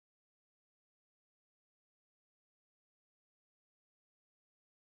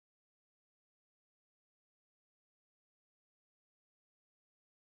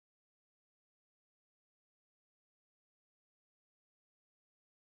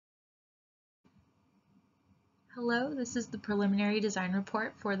Hello, this is the preliminary design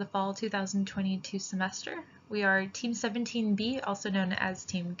report for the fall 2022 semester. We are Team 17B, also known as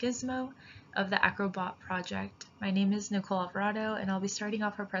Team GIZMO, of the Acrobot project. My name is Nicole Alvarado, and I'll be starting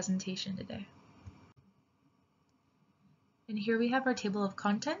off our presentation today. And here we have our table of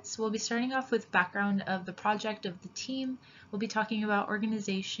contents. We'll be starting off with background of the project of the team. We'll be talking about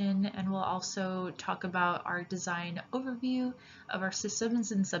organization, and we'll also talk about our design overview of our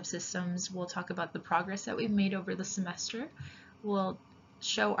systems and subsystems. We'll talk about the progress that we've made over the semester. We'll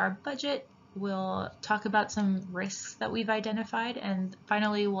show our budget. We'll talk about some risks that we've identified, and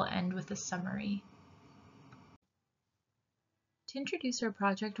finally we'll end with a summary. To introduce our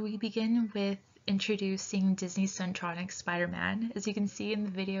project, we begin with introducing Disney Stuntronics Spider-Man. As you can see in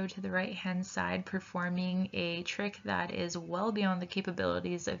the video to the right hand side, performing a trick that is well beyond the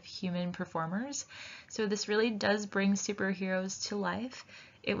capabilities of human performers. So this really does bring superheroes to life.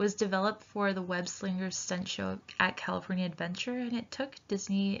 It was developed for the Web Slingers stunt show at California Adventure, and it took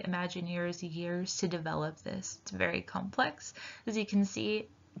Disney Imagineers years to develop this. It's very complex, as you can see,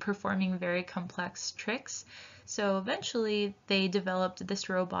 performing very complex tricks. So eventually they developed this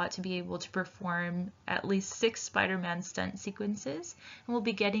robot to be able to perform at least 6 Spider-Man stunt sequences, and we'll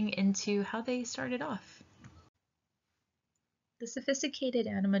be getting into how they started off. The sophisticated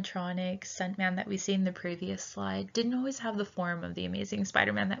animatronic stuntman that we see in the previous slide didn't always have the form of the amazing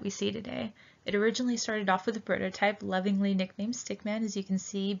Spider-Man that we see today. It originally started off with a prototype lovingly nicknamed Stickman, as you can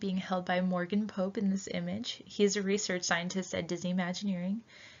see being held by Morgan Pope in this image. He is a research scientist at Disney Imagineering.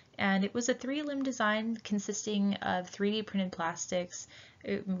 And it was a 3-limb design consisting of 3D printed plastics.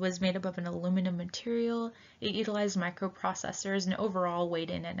 It was made up of an aluminum material. It utilized microprocessors and overall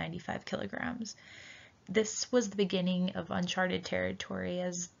weighed in at 95 kilograms. This was the beginning of uncharted territory,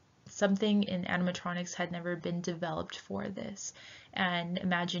 as something in animatronics had never been developed for this, and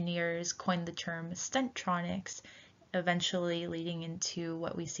Imagineers coined the term stuntronics, eventually leading into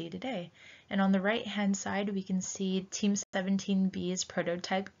what we see today. And on the right hand side we can see Team 17B's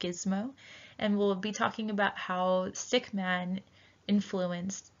prototype GIZMO, and we'll be talking about how Stickman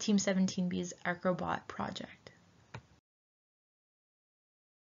influenced Team 17B's Acrobot project.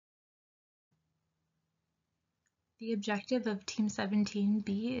 The objective of Team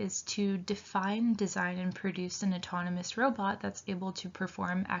 17B is to define, design, and produce an autonomous robot that's able to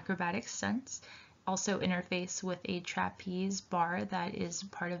perform acrobatic stunts, also interface with a trapeze bar that is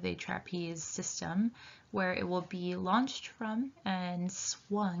part of a trapeze system, where it will be launched from and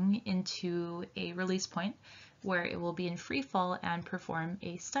swung into a release point where it will be in free fall and perform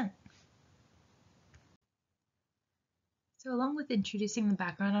a stunt. So along with introducing the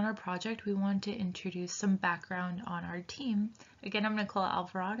background on our project, we want to introduce some background on our team. Again, I'm Nicole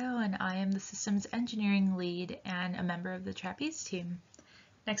Alvarado, and I am the systems engineering lead and a member of the trapeze team.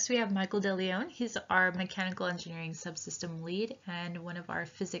 Next, we have Michael DeLeon. He's our mechanical engineering subsystem lead and one of our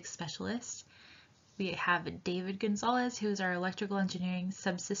physics specialists. We have David Gonzalez, who is our electrical engineering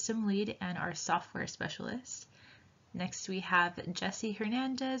subsystem lead and our software specialist. Next, we have Jesse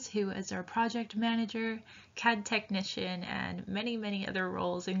Hernandez, who is our project manager, CAD technician, and many other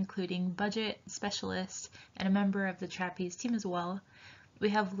roles, including budget specialist and a member of the trapeze team as well. We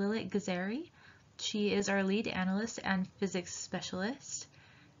have Lilith Gazeri. She is our lead analyst and physics specialist.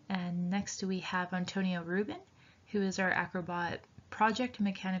 And next we have Antonio Rubin, who is our Acrobot project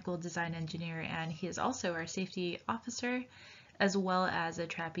mechanical design engineer, and he is also our safety officer, as well as a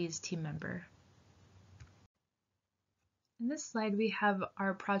trapeze team member. In this slide, we have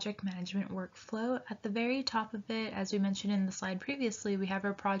our project management workflow. At the very top of it, as we mentioned in the slide previously, we have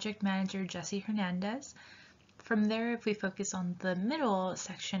our project manager, Jesse Hernandez. From there, if we focus on the middle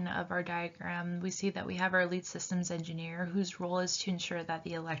section of our diagram, we see that we have our lead systems engineer, whose role is to ensure that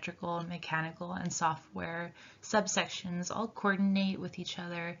the electrical, mechanical, and software subsections all coordinate with each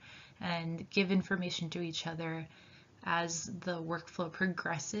other and give information to each other as the workflow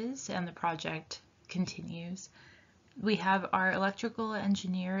progresses and the project continues. We have our electrical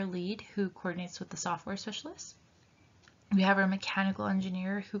engineer lead, who coordinates with the software specialist. We have our mechanical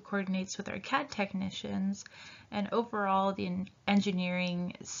engineer, who coordinates with our CAD technicians, and overall the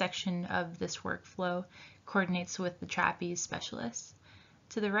engineering section of this workflow coordinates with the trapeze specialist.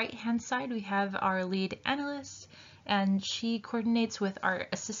 To the right hand side, we have our lead analyst, and she coordinates with our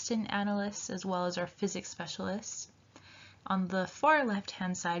assistant analysts as well as our physics specialists. On the far left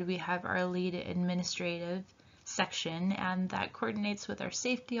hand side, we have our lead administrative section, and that coordinates with our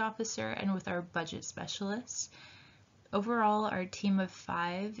safety officer and with our budget specialists. Overall, our team of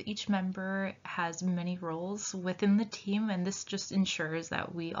 5, each member has many roles within the team, and this just ensures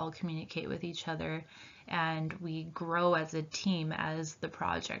that we all communicate with each other and we grow as a team as the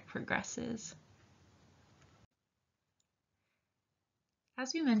project progresses.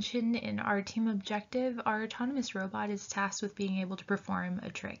 As we mentioned in our team objective, our autonomous robot is tasked with being able to perform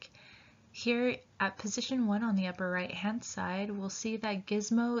a trick. Here at position 1 on the upper right hand side, we'll see that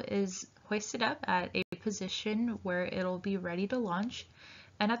GIZMO is hoisted up at a position where it'll be ready to launch.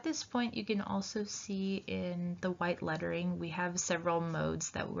 And at this point, you can also see in the white lettering, we have several modes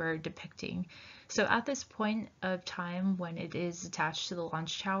that we're depicting. So at this point of time when it is attached to the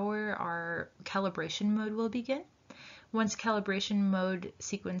launch tower, our calibration mode will begin. Once calibration mode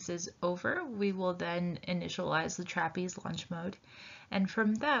sequence is over, we will then initialize the trapeze launch mode. And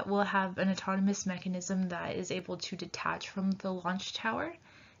from that, we'll have an autonomous mechanism that is able to detach from the launch tower.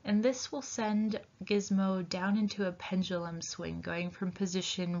 And this will send GIZMO down into a pendulum swing, going from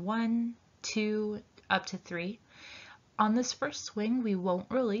position 1, 2, up to 3. On this first swing, we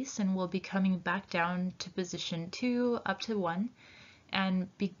won't release and we'll be coming back down to position 2, up to 1,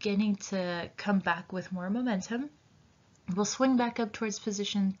 and beginning to come back with more momentum. We'll swing back up towards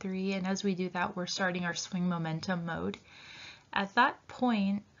position 3, and as we do that, we're starting our swing momentum mode. At that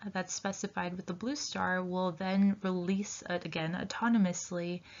point that's specified with the blue star, we'll then release it again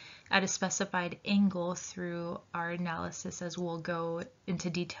autonomously at a specified angle through our analysis, as we'll go into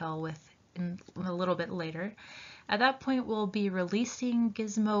detail with in a little bit later. At that point, we'll be releasing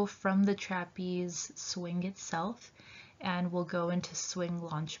GIZMO from the trapeze swing itself, and we'll go into swing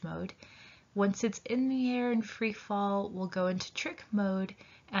launch mode. Once it's in the air in free fall, we'll go into trick mode,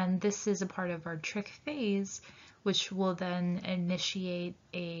 and this is a part of our trick phase, which will then initiate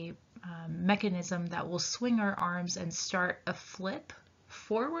a mechanism that will swing our arms and start a flip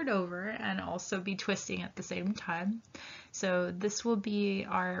forward over and also be twisting at the same time. So this will be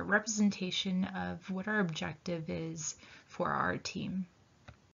our representation of what our objective is for our team.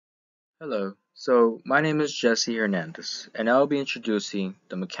 Hello, so my name is Jesse Hernandez, and I will be introducing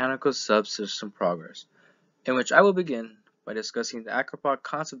the Mechanical Subsystem Progress, in which I will begin by discussing the Acrobot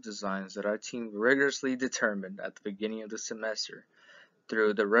concept designs that our team rigorously determined at the beginning of the semester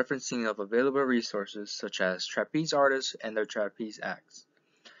through the referencing of available resources such as trapeze artists and their trapeze acts.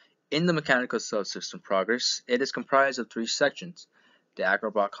 In the Mechanical Subsystem Progress, it is comprised of 3 sections: the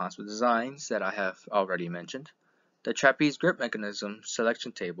Acrobot concept designs that I have already mentioned, the trapeze grip mechanism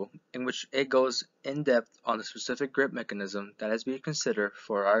selection table, in which it goes in depth on the specific grip mechanism that has been considered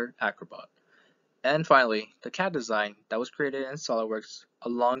for our Acrobot, and finally, the CAD design that was created in SOLIDWORKS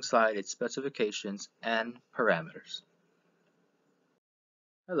alongside its specifications and parameters.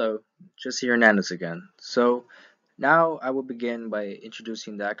 Hello, Jesse Hernandez again. So now I will begin by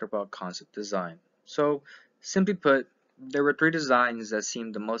introducing the Acrobot concept design. So simply put, there were 3 designs that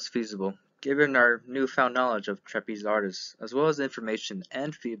seemed the most feasible given our newfound knowledge of trapeze artists, as well as the information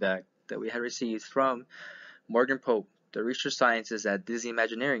and feedback that we had received from Morgan Pope, the research scientist at Disney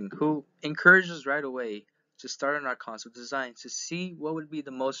Imagineering, who encouraged us right away to start on our concept design to see what would be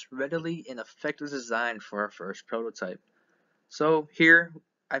the most readily and effective design for our first prototype. So here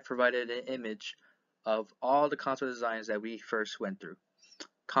I provided an image of all the concept designs that we first went through.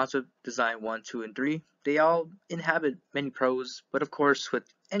 Concept design 1, 2, and 3, they all inhabit many pros, but of course with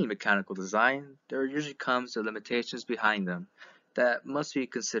any mechanical design, there usually comes the limitations behind them that must be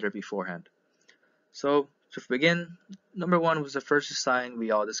considered beforehand. So to begin, number 1 was the first design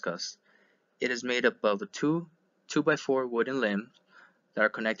we all discussed. It is made up of 2 2x4 wooden limbs that are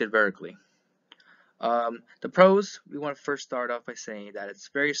connected vertically. The pros, we want to first start off by saying that it's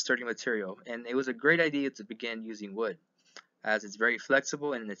very sturdy material, and it was a great idea to begin using wood, as it's very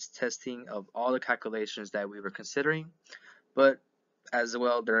flexible in its testing of all the calculations that we were considering, but as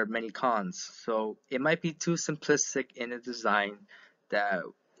well there are many cons. So it might be too simplistic in its design that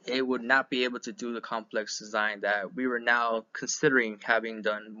it would not be able to do the complex design that we were now considering, having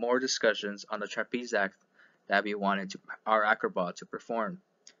done more discussions on the trapeze act that we wanted our Acrobot to perform.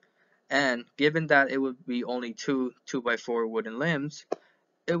 And given that it would be only 2 2x4 wooden limbs,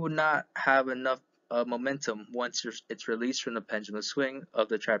 it would not have enough momentum once it's released from the pendulum swing of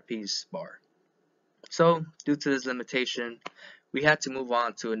the trapeze bar. So, due to this limitation, we had to move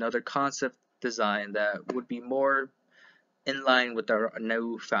on to another concept design that would be more in line with our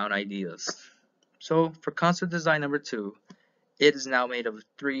newfound ideas. So, for concept design number 2, it is now made of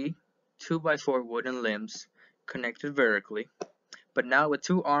 3 2x4 wooden limbs connected vertically, but now with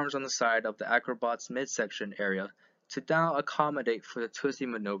 2 arms on the side of the Acrobot's midsection area to now accommodate for the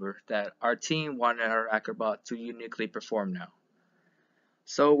twisting maneuver that our team wanted our Acrobot to uniquely perform now.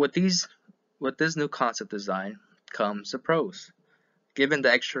 So with this new concept design comes the pros. Given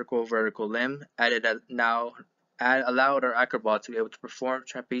the extra vertical limb allowed our Acrobot to be able to perform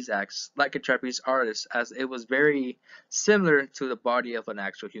trapeze acts like a trapeze artist, as it was very similar to the body of an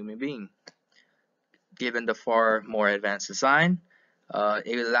actual human being. Given the far more advanced design,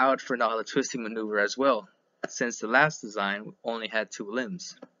 It allowed for now the twisting maneuver as well, since the last design only had 2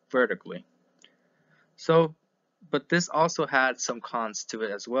 limbs, vertically. So, but this also had some cons to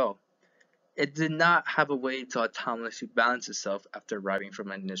it as well. It did not have a way to autonomously balance itself after arriving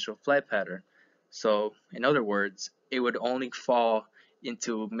from an initial flight pattern. So, in other words, it would only fall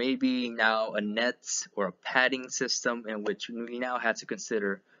into maybe now a net or a padding system in which we now had to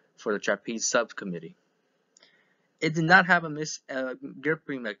consider for the trapeze subcommittee. It did not have a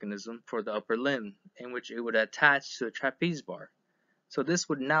gripping mechanism for the upper limb in which it would attach to the trapeze bar. So this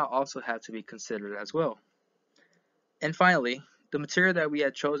would now also have to be considered as well. And finally, the material that we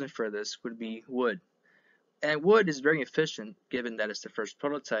had chosen for this would be wood. And wood is very efficient given that it's the first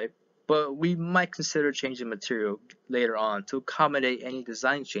prototype, but we might consider changing material later on to accommodate any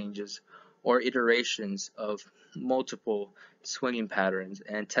design changes or iterations of multiple swinging patterns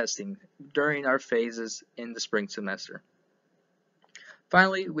and testing during our phases in the spring semester.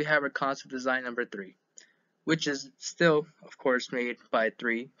 Finally, we have our concept design number 3, which is still, of course, made by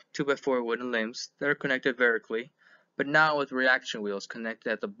 3 2x4 wooden limbs that are connected vertically, but now with reaction wheels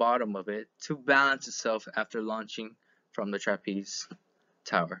connected at the bottom of it to balance itself after launching from the trapeze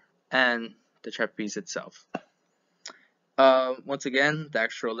tower and the trapeze itself. Once again, the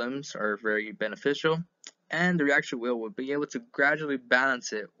extra limbs are very beneficial, and the reaction wheel will be able to gradually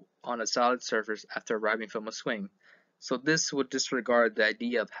balance it on a solid surface after arriving from a swing. So this would disregard the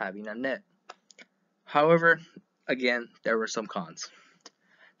idea of having a net. However, again, there were some cons.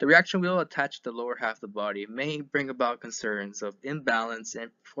 The reaction wheel attached to the lower half of the body may bring about concerns of imbalance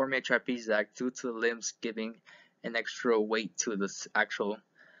and forming a trapeze act due to the limbs giving an extra weight to the actual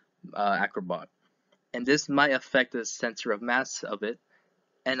Acrobot. And this might affect the center of mass of it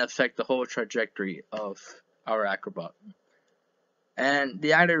and affect the whole trajectory of our Acrobot. And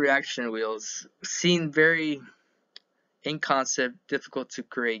the added reaction wheels seem very, in concept, difficult to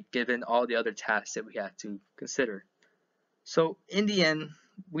create given all the other tasks that we had to consider. So in the end,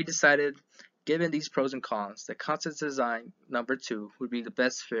 we decided, given these pros and cons, that concept design number 2 would be the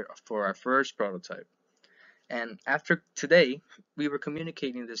best fit for our first prototype. And after today, we were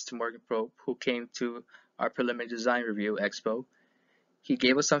communicating this to Morgan Probe, who came to our preliminary design review expo. He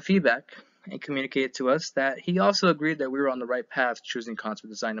gave us some feedback and communicated to us that he also agreed that we were on the right path choosing concept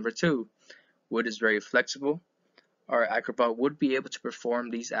design number 2. Wood is very flexible. Our Acrobot would be able to perform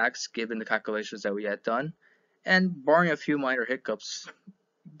these acts given the calculations that we had done, and barring a few minor hiccups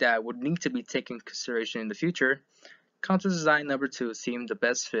that would need to be taken into consideration in the future, concept design number 2 seemed the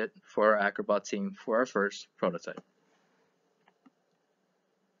best fit for our Acrobot team for our first prototype.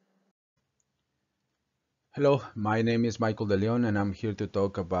 Hello, my name is Michael De Leon and I'm here to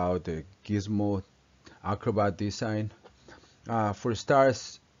talk about the GIZMO Acrobat design. For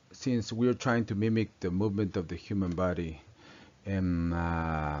starters, since we're trying to mimic the movement of the human body and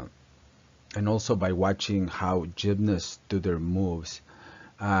also by watching how gymnasts do their moves,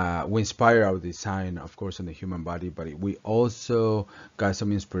 we inspire our design, of course, on the human body, but we also got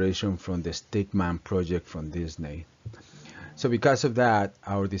some inspiration from the Stickman project from Disney. So because of that,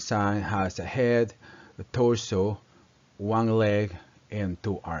 our design has a head, a torso, one leg, and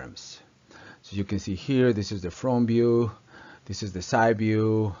 2 arms. So you can see here, this is the front view, this is the side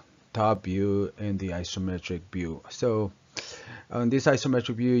view, top view, and the isometric view. So on this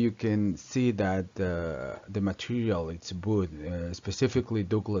isometric view, you can see that the material, it's wood, specifically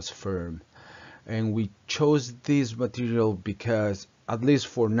Douglas fir. And we chose this material because, at least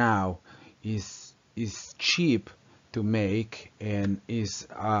for now, is cheap to make, and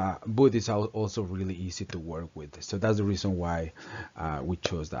wood is also really easy to work with. So that's the reason why we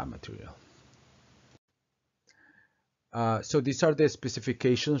chose that material. So these are the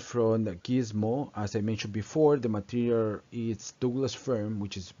specifications from the GIZMO. As I mentioned before, the material is Douglas fir,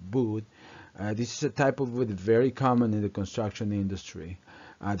 which is wood. This is a type of wood very common in the construction industry.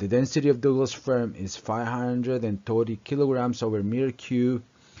 The density of Douglas fir is 530 kilograms over meter cube.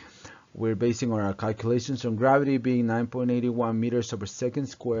 We're basing our calculations on gravity being 9.81 meters over second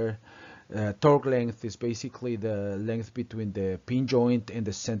square. Torque length is basically the length between the pin joint and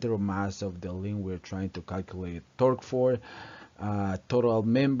the center of mass of the limb we're trying to calculate torque for. Total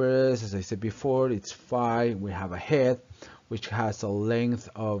members, as I said before, it's 5. We have a head, which has a length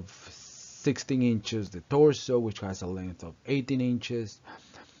of 16 inches. The torso, which has a length of 18 inches.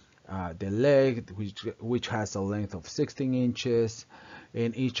 The leg, which has a length of 16 inches.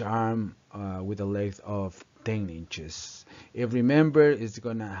 And each arm with a length of 10 inches. Every member is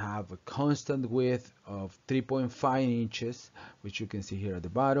going to have a constant width of 3.5 inches, which you can see here at the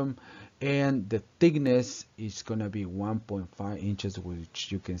bottom, and the thickness is going to be 1.5 inches,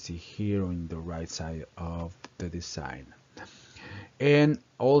 which you can see here on the right side of the design. And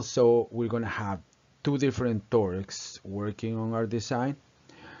also we're going to have two different torques working on our design.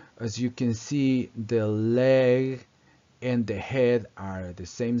 As you can see, the leg and the head are the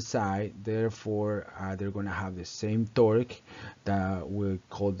same side, therefore they're going to have the same torque. That we'll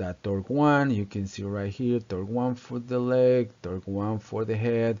call that torque 1. You can see right here, torque 1 for the leg, torque 1 for the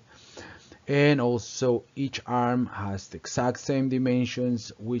head. And also each arm has the exact same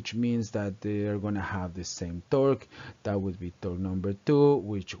dimensions, which means that they are going to have the same torque. That would be torque number 2,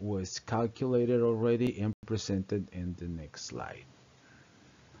 which was calculated already and presented in the next slide.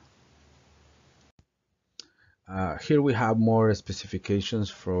 Here we have more specifications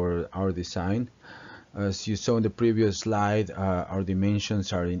for our design. As you saw in the previous slide, our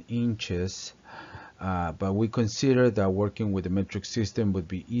dimensions are in inches. But we consider that working with the metric system would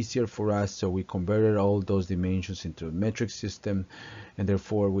be easier for us, so we converted all those dimensions into a metric system, and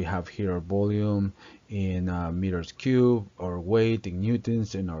therefore we have here our volume in meters cubed, our weight in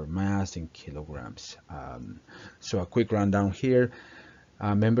newtons, and our mass in kilograms. So a quick rundown here.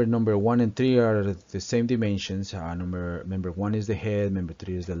 Member number 1 and 3 are the same dimensions. Member 1 is the head, member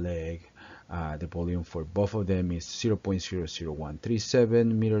 3 is the leg. The volume for both of them is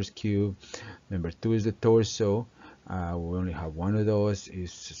 0.00137 meters cubed. Member 2 is the torso. We only have one of those,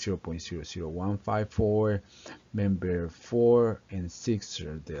 is 0.00154. Member 4 and 6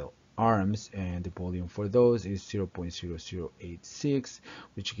 are the arms, and the volume for those is 0.0086,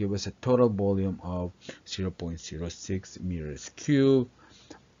 which gives us a total volume of 0.06 meters cubed.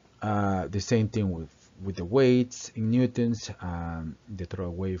 The same thing with the weights in newtons. The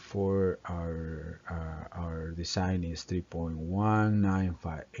total weight for our design is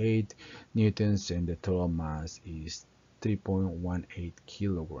 3.1958 newtons, and the total mass is 3.18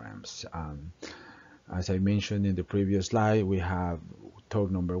 kilograms. As I mentioned in the previous slide, we have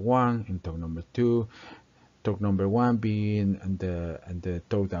torque number 1 and torque number 2. Torque number 1 being the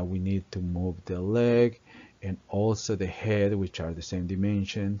torque that we need to move the leg and also the head, which are the same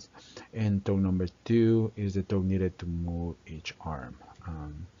dimensions, and torque number 2 is the torque needed to move each arm.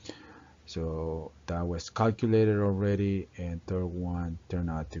 So that was calculated already, and torque 1 turned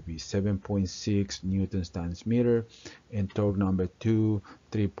out to be 7.6 newtons times meter, and torque number 2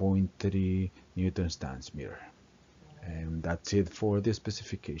 3.3 newtons times meter. And that's it for the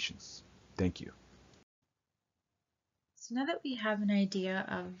specifications. Thank you. So now that we have an idea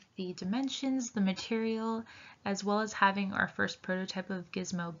of the dimensions, the material, as well as having our first prototype of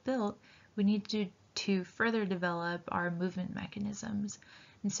GIZMO built, we need to further develop our movement mechanisms.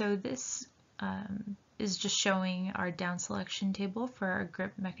 And so this is just showing our down selection table for our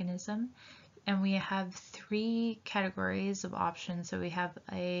grip mechanism. And we have 3 categories of options. So we have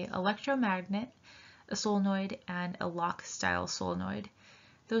a electromagnet, a solenoid, and a lock style solenoid.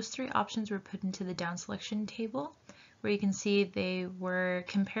 Those 3 options were put into the down selection table, where you can see they were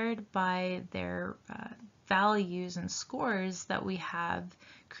compared by their values and scores that we have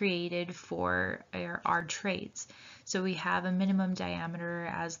created for our traits. So we have a minimum diameter,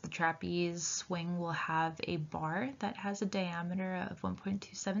 as the trapeze swing will have a bar that has a diameter of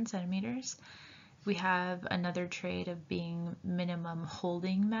 1.27 centimeters. We have another trait of being minimum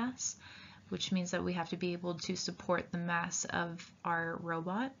holding mass, which means that we have to be able to support the mass of our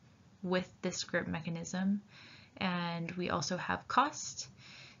robot with this grip mechanism. And we also have cost.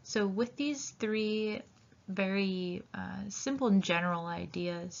 So with these 3 very simple and general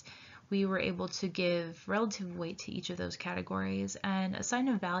ideas, we were able to give relative weight to each of those categories and assign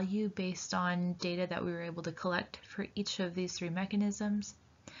a value based on data that we were able to collect for each of these 3 mechanisms.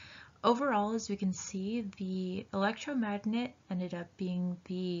 Overall, as we can see, the electromagnet ended up being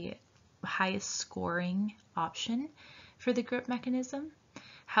the highest scoring option for the grip mechanism.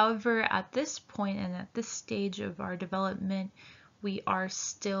 However, at this point and at this stage of our development, we are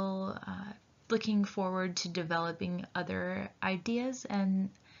still looking forward to developing other ideas and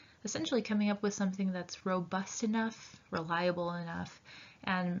essentially coming up with something that's robust enough, reliable enough,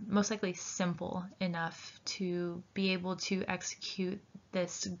 and most likely simple enough to be able to execute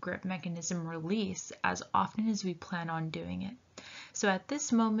this grip mechanism release as often as we plan on doing it. So at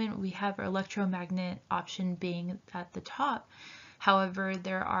this moment, we have our electromagnet option being at the top. However,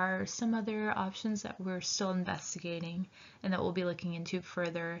 there are some other options that we're still investigating and that we'll be looking into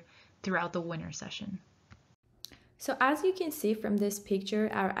further throughout the winter session. So as you can see from this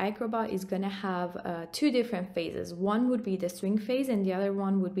picture, our Acrobot is going to have 2 different phases. One would be the swing phase and the other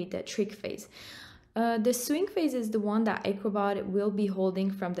one would be the trick phase. The swing phase is the one that Acrobot will be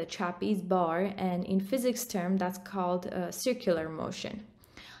holding from the trapeze bar, and in physics term that's called circular motion.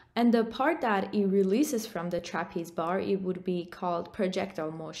 And the part that it releases from the trapeze bar, it would be called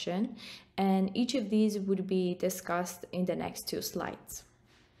projectile motion. And each of these would be discussed in the next 2 slides.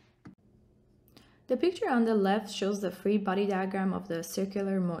 The picture on the left shows the free body diagram of the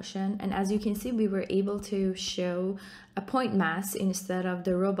circular motion, and as you can see, we were able to show a point mass instead of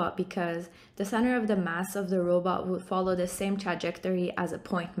the robot because the center of the mass of the robot would follow the same trajectory as a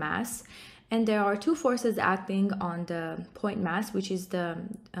point mass. And there are 2 forces acting on the point mass, which is the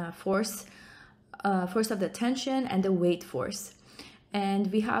force of the tension and the weight force.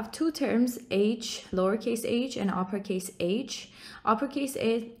 And we have 2 terms, h, lowercase h, and uppercase h. Uppercase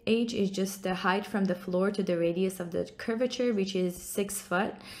h is just the height from the floor to the radius of the curvature, which is 6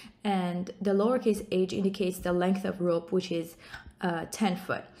 foot. And the lowercase h indicates the length of rope, which is 10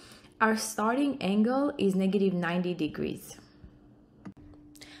 foot. Our starting angle is -90 degrees.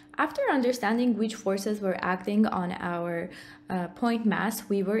 After understanding which forces were acting on our point mass,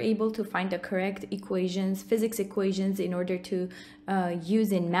 we were able to find the correct equations, physics equations, in order to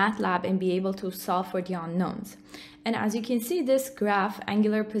use in MATLAB and be able to solve for the unknowns. And as you can see, this graph,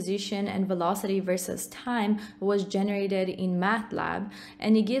 angular position and velocity versus time, was generated in MATLAB,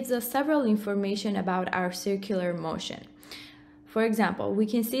 and it gives us several information about our circular motion. For example, we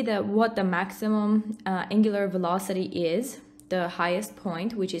can see that what the maximum angular velocity is, the highest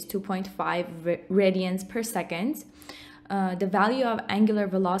point, which is 2.5 radians per second. The value of angular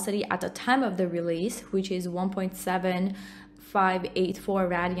velocity at the time of the release, which is 1.7584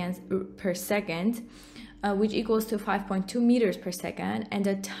 radians per second, which equals to 5.2 meters per second, and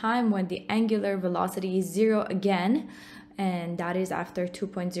the time when the angular velocity is 0 again, and that is after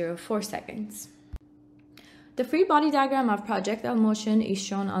 2.04 seconds. The free body diagram of projectile motion is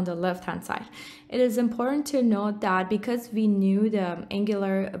shown on the left-hand side. It is important to note that because we knew the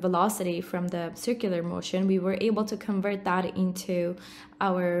angular velocity from the circular motion, we were able to convert that into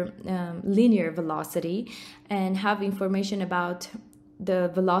our linear velocity and have information about the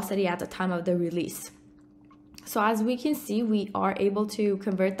velocity at the time of the release. So as we can see, we are able to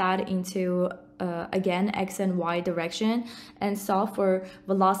convert that into again, x and y direction, and solve for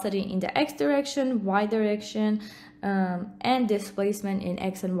velocity in the x direction, y direction, and displacement in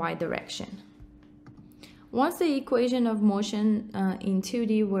x and y direction. Once the equation of motion in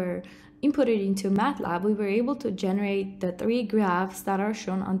 2D were inputted into MATLAB, we were able to generate the 3 graphs that are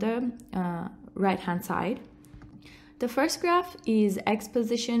shown on the right-hand side. The first graph is x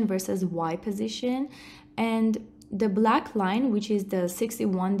position versus y position, and the black line, which is the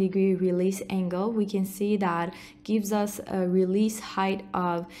 61-degree release angle, we can see that gives us a release height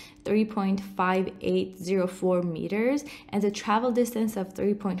of 3.5804 meters and a travel distance of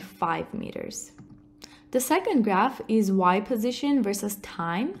 3.5 meters. The second graph is y position versus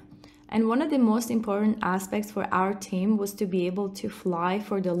time, and one of the most important aspects for our team was to be able to fly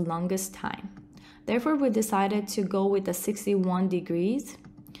for the longest time. Therefore, we decided to go with the 61 degrees,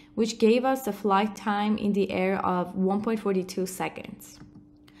 which gave us the flight time in the air of 1.42 seconds.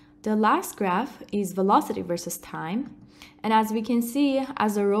 The last graph is velocity versus time, and as we can see,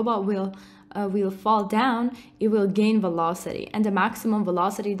 as the robot will fall down, it will gain velocity, and the maximum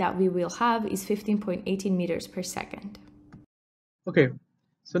velocity that we will have is 15.18 meters per second. Okay,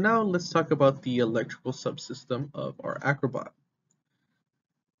 so now let's talk about the electrical subsystem of our Acrobot.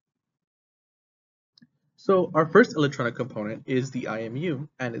 So our first electronic component is the IMU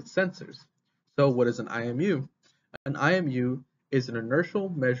and its sensors. So what is an IMU? An IMU is an inertial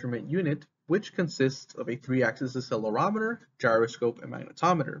measurement unit which consists of a 3-axis accelerometer, gyroscope, and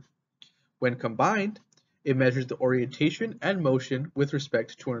magnetometer. When combined, it measures the orientation and motion with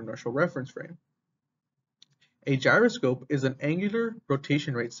respect to an inertial reference frame. A gyroscope is an angular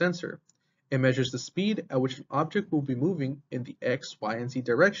rotation rate sensor. It measures the speed at which an object will be moving in the x, y, and z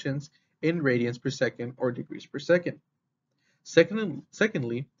directions in radians per second or degrees per second.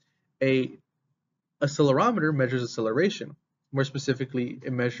 Secondly, a accelerometer measures acceleration. More specifically,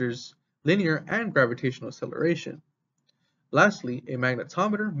 it measures linear and gravitational acceleration. Lastly, a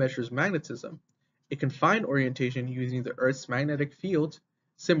magnetometer measures magnetism. It can find orientation using the Earth's magnetic field,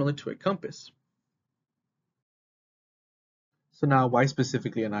 similar to a compass. So now, why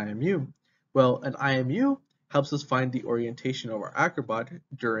specifically an IMU? Well, an IMU helps us find the orientation of our Acrobot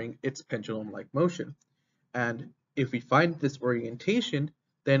during its pendulum-like motion. And if we find this orientation,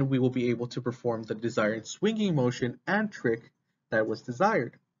 then we will be able to perform the desired swinging motion and trick that was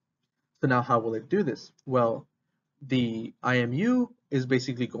desired. So now how will it do this? Well, the IMU is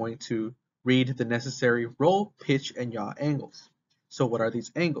basically going to read the necessary roll, pitch, and yaw angles. So what are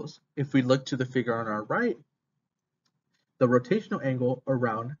these angles? If we look to the figure on our right, the rotational angle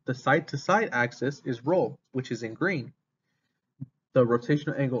around the side-to-side axis is roll, which is in green. The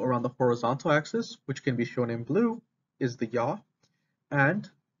rotational angle around the horizontal axis, which can be shown in blue, is the yaw, and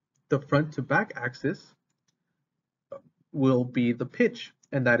the front to back axis will be the pitch,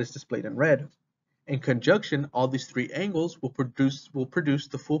 and that is displayed in red. In conjunction, all these three angles will produce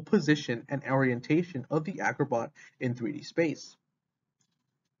the full position and orientation of the Acrobot in 3D space.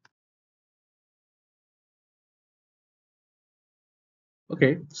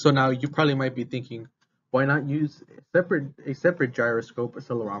 Okay, so now you probably might be thinking, why not use a separate gyroscope,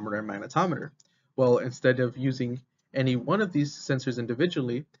 accelerometer, and magnetometer? Well, instead of using any one of these sensors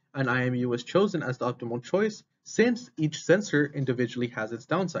individually, an IMU was chosen as the optimal choice since each sensor individually has its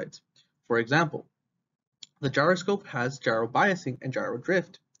downsides. For example, the gyroscope has gyro biasing and gyro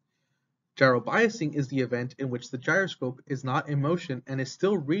drift. Gyro biasing is the event in which the gyroscope is not in motion and is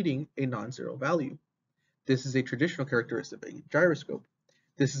still reading a non-zero value. This is a traditional characteristic of a gyroscope.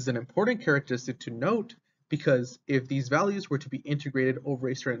 This is an important characteristic to note because if these values were to be integrated over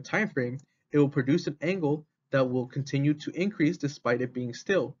a certain time frame, it will produce an angle that will continue to increase despite it being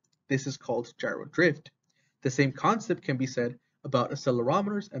still. This is called gyro drift. The same concept can be said about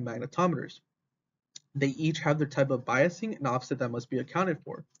accelerometers and magnetometers. They each have their type of biasing and offset that must be accounted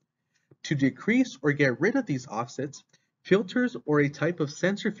for. To decrease or get rid of these offsets, filters or a type of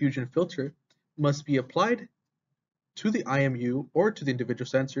sensor fusion filter must be applied to the IMU or to the individual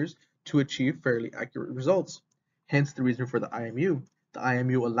sensors to achieve fairly accurate results. Hence the reason for the IMU. The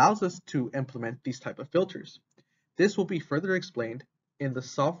IMU allows us to implement these type of filters. This will be further explained in the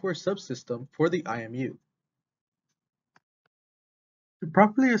software subsystem for the IMU. To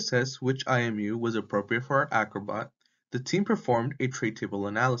properly assess which IMU was appropriate for our Acrobot, the team performed a trait table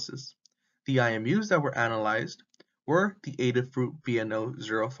analysis. The IMUs that were analyzed were the Adafruit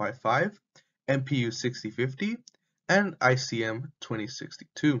BNO 055, MPU 6050, and ICM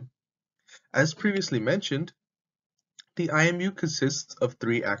 2062. As previously mentioned, the IMU consists of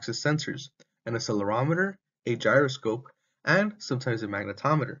 3 axis sensors, an accelerometer, a gyroscope, and sometimes a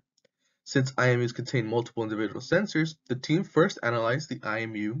magnetometer. Since IMUs contain multiple individual sensors, the team first analyzed the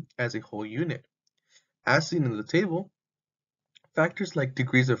IMU as a whole unit. As seen in the table, factors like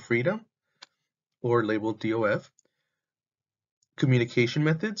degrees of freedom, or labeled DOF, communication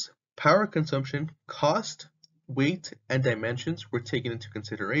methods, power consumption, cost, weight, and dimensions were taken into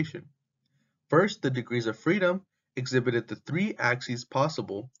consideration. First, the degrees of freedom exhibited the 3 axes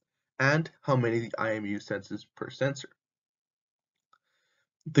possible and how many the IMU senses per sensor.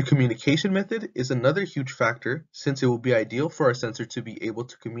 The communication method is another huge factor since it will be ideal for our sensor to be able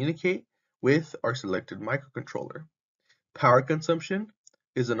to communicate with our selected microcontroller. Power consumption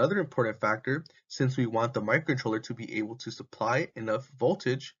is another important factor since we want the microcontroller to be able to supply enough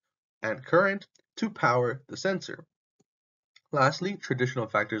voltage and current to power the sensor. Lastly, traditional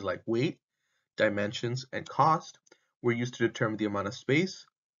factors like weight, dimensions, and cost were used to determine the amount of space,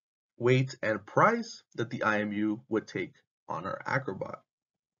 weight, and price that the IMU would take on our Acrobot.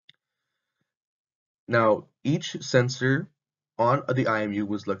 Now, each sensor on the IMU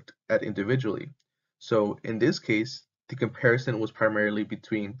was looked at individually. So in this case, the comparison was primarily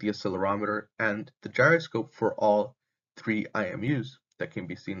between the accelerometer and the gyroscope for all 3 IMUs that can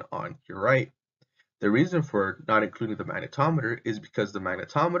be seen on your right. The reason for not including the magnetometer is because the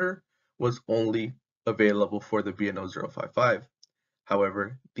magnetometer was only available for the BNO 055.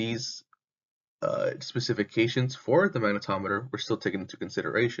 However, these specifications for the magnetometer were still taken into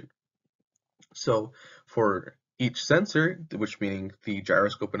consideration. So for each sensor, which meaning the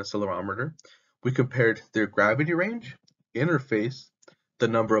gyroscope and accelerometer, we compared their gravity range, interface, the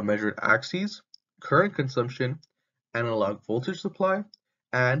number of measured axes, current consumption, analog voltage supply,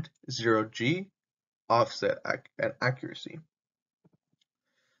 and 0G offset and accuracy.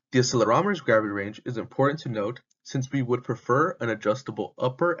 The accelerometer's gravity range is important to note since we would prefer an adjustable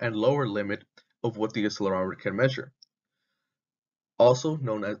upper and lower limit of what the accelerometer can measure, also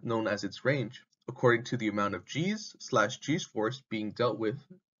known as its range, according to the amount of G's/G's force being dealt with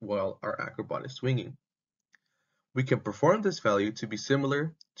while our Acrobot is swinging. We can perform this value to be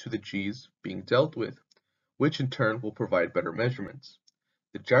similar to the G's being dealt with, which in turn will provide better measurements.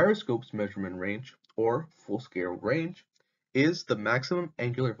 The gyroscope's measurement range, or full-scale range, is the maximum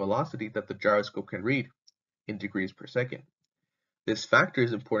angular velocity that the gyroscope can read in degrees per second. This factor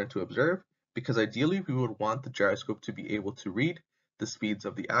is important to observe because ideally we would want the gyroscope to be able to read the speeds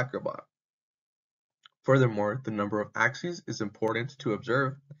of the Acrobot. Furthermore, the number of axes is important to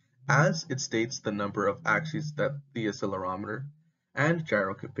observe as it states the number of axes that the accelerometer and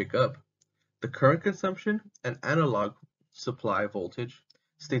gyro can pick up. The current consumption and analog supply voltage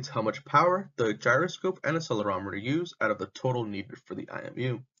states how much power the gyroscope and accelerometer use out of the total needed for the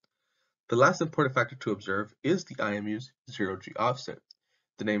IMU. The last important factor to observe is the IMU's zero-G offset.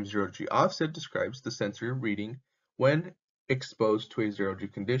 The name zero-G offset describes the sensor reading when exposed to a zero-G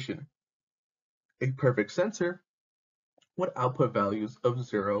condition. A perfect sensor would output values of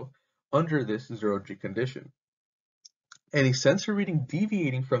 0 under this zero-G condition. Any sensor reading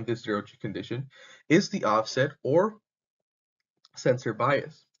deviating from this zero-G condition is the offset or sensor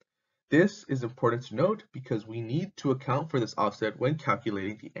bias. This is important to note because we need to account for this offset when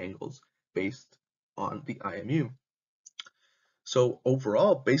calculating the angles based on the IMU. So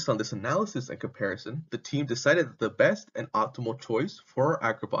overall, based on this analysis and comparison, the team decided that the best and optimal choice for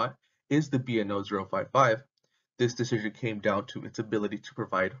our Acrobot is the BNO 055. This decision came down to its ability to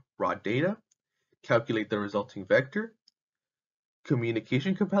provide raw data, calculate the resulting vector,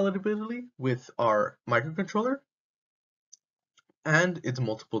 communication compatibility with our microcontroller, and its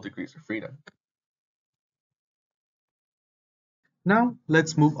multiple degrees of freedom. Now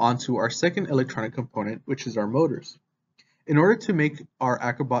let's move on to our second electronic component, which is our motors. In order to make our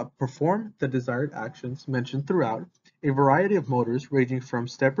Acrobot perform the desired actions mentioned throughout, a variety of motors ranging from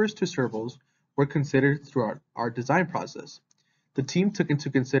steppers to servos were considered throughout our design process. The team took into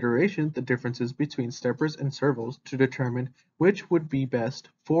consideration the differences between steppers and servos to determine which would be best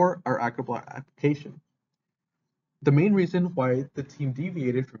for our Acrobot application. The main reason why the team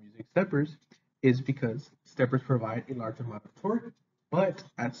deviated from using steppers is because steppers provide a large amount of torque, but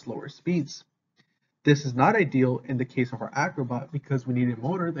at slower speeds. This is not ideal in the case of our Acrobot because we need a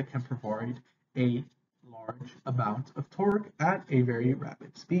motor that can provide a large amount of torque at a very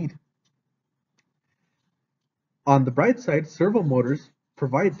rapid speed. On the bright side, servo motors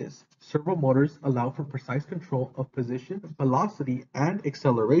provide this. Servo motors allow for precise control of position, velocity, and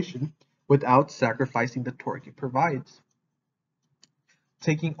acceleration without sacrificing the torque it provides.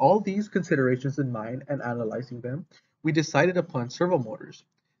 Taking all these considerations in mind and analyzing them, we decided upon servo motors.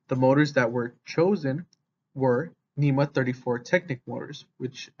 The motors that were chosen were NEMA 34 Technic motors,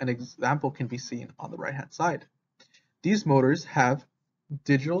 which an example can be seen on the right-hand side. These motors have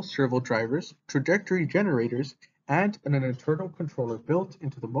digital servo drivers, trajectory generators, and an internal controller built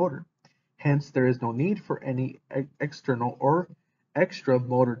into the motor. Hence, there is no need for any external or extra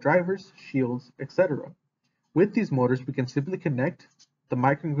motor drivers, shields, etc. With these motors, we can simply connect the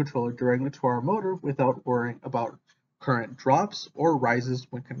microcontroller directly to our motor without worrying about current drops or rises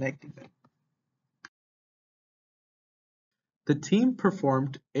when connecting them. The team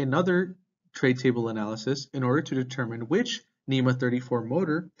performed another trade table analysis in order to determine which NEMA 34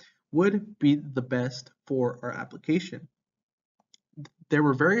 motor would be the best for our application. There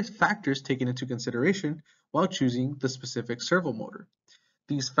were various factors taken into consideration while choosing the specific servo motor.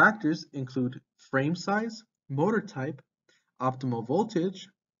 These factors include frame size, motor type, optimal voltage,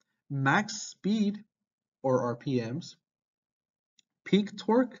 max speed or RPMs, peak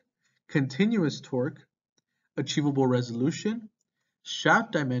torque, continuous torque, achievable resolution,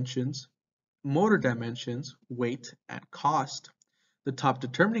 shaft dimensions, motor dimensions, weight, and cost. The top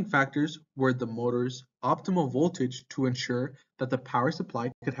determining factors were the motor's optimal voltage to ensure that the power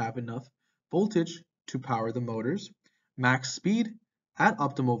supply could have enough voltage to power the motors, max speed at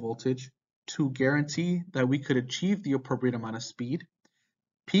optimal voltage to guarantee that we could achieve the appropriate amount of speed,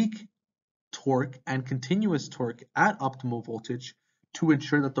 peak torque and continuous torque at optimal voltage to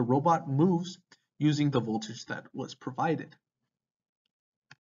ensure that the robot moves using the voltage that was provided.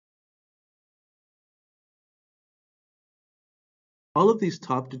 All of these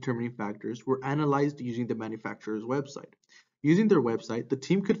top determining factors were analyzed using the manufacturer's website. Using their website, the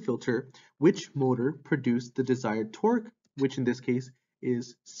team could filter which motor produced the desired torque, which in this case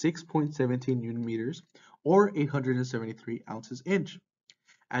is 6.17 Newton meters or 873 ounces inch,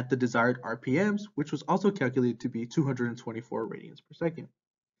 at the desired RPMs, which was also calculated to be 224 radians per second.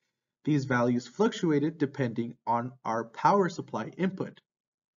 These values fluctuated depending on our power supply input.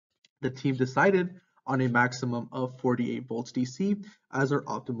 The team decided on a maximum of 48 volts DC as our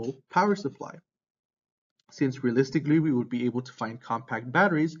optimal power supply, since realistically we would be able to find compact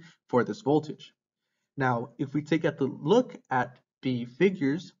batteries for this voltage. Now, if we take a look at the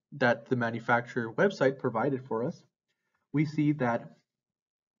figures that the manufacturer website provided for us, we see that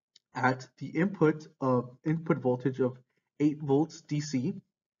at the input voltage of 8 volts DC,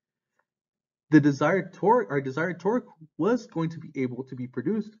 our desired torque was going to be able to be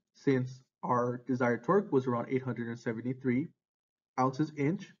produced since our desired torque was around 873 ounces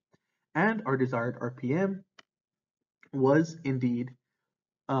inch, and our desired RPM was indeed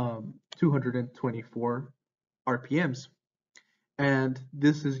 224 RPMs. And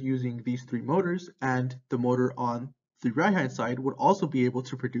this is using these three motors, and the motor on the right hand side would also be able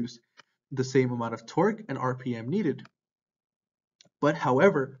to produce the same amount of torque and RPM needed. But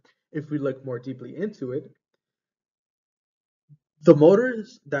however, If we look more deeply into it, the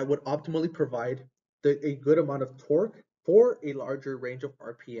motors that would optimally provide a good amount of torque for a larger range of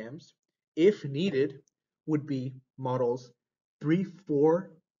RPMs, if needed, would be models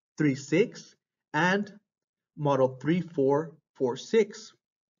 3436 and model 3446.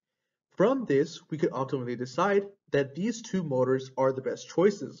 From this, we could ultimately decide that these two motors are the best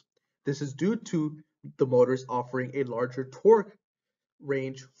choices. This is due to the motors offering a larger torque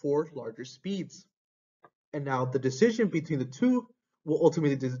range for larger speeds. And now the decision between the two will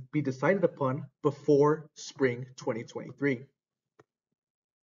ultimately be decided upon before spring 2023.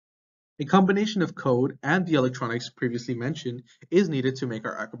 A combination of code and the electronics previously mentioned is needed to make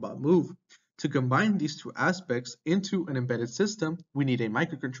our Acrobot move. To combine these two aspects into an embedded system, we need a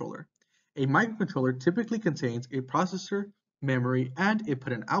microcontroller. A microcontroller typically contains a processor, memory, and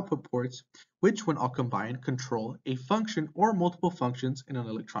input and output ports, which when all combined control a function or multiple functions in an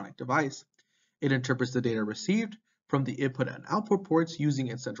electronic device. It interprets the data received from the input and output ports using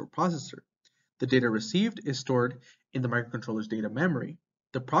its central processor. The data received is stored in the microcontroller's data memory.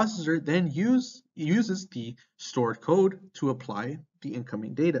 The processor then uses the stored code to apply the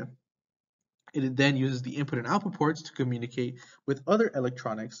incoming data. It then uses the input and output ports to communicate with other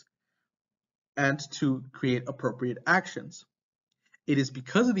electronics and to create appropriate actions. It is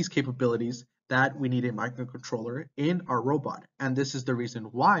because of these capabilities that we need a microcontroller in our robot, and this is the reason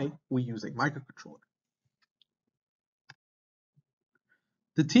why we use a microcontroller.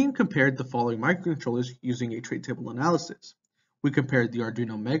 The team compared the following microcontrollers using a trait table analysis. We compared the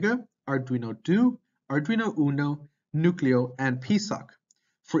Arduino Mega, Arduino Do, Arduino Uno, Nucleo, and PSOC.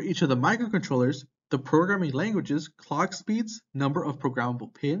 For each of the microcontrollers, the programming languages, clock speeds, number of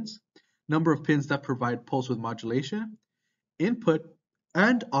programmable pins, number of pins that provide pulse width modulation, input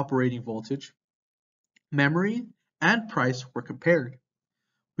and operating voltage, memory, and price were compared.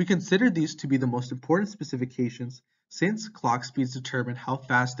 We consider these to be the most important specifications since clock speeds determine how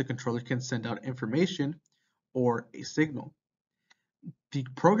fast the controller can send out information or a signal. The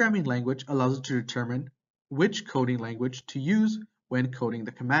programming language allows us to determine which coding language to use when coding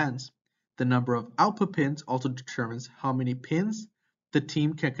the commands. The number of output pins also determines how many pins the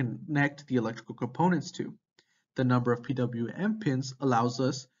team can connect the electrical components to. The number of PWM pins allows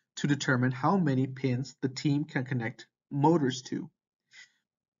us to determine how many pins the team can connect motors to.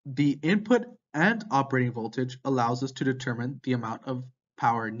 The input and operating voltage allows us to determine the amount of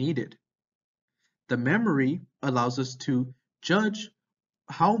power needed. The memory allows us to judge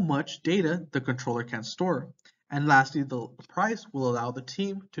how much data the controller can store. And lastly, the price will allow the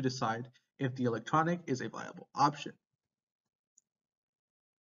team to decide if the electronic is a viable option.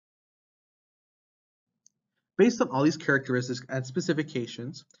 Based on all these characteristics and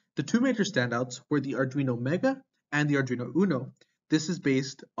specifications, the two major standouts were the Arduino Mega and the Arduino Uno. This is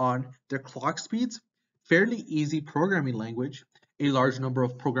based on their clock speeds, fairly easy programming language, a large number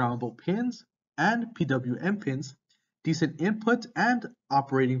of programmable pins and PWM pins, decent input and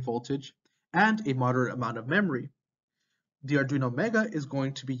operating voltage, and a moderate amount of memory. The Arduino Mega is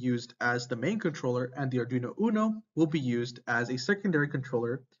going to be used as the main controller, and the Arduino Uno will be used as a secondary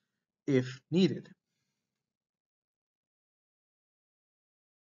controller if needed.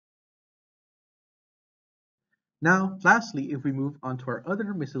 Now, lastly, if we move on to our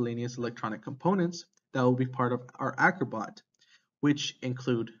other miscellaneous electronic components that will be part of our Acrobot, which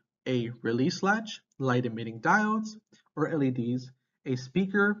include a release latch, light emitting diodes or LEDs, a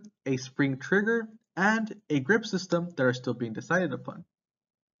speaker, a spring trigger, and a grip system that are still being decided upon.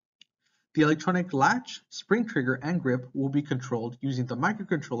 The electronic latch, spring trigger, and grip will be controlled using the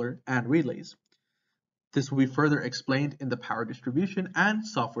microcontroller and relays. This will be further explained in the power distribution and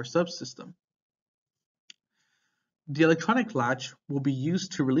software subsystem. The electronic latch will be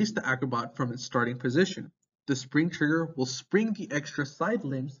used to release the Acrobot from its starting position. The spring trigger will spring the extra side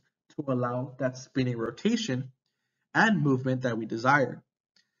limbs to allow that spinning rotation and movement that we desire.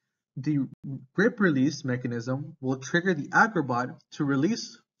 The grip release mechanism will trigger the Acrobot to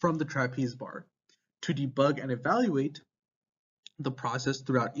release from the trapeze bar. To debug and evaluate the process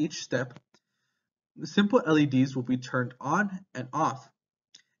throughout each step, the simple LEDs will be turned on and off.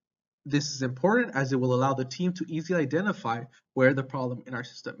 This is important as it will allow the team to easily identify where the problem in our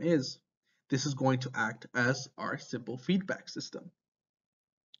system is. This is going to act as our simple feedback system.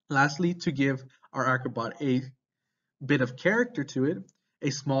 Lastly, to give our Acrobot a bit of character to it,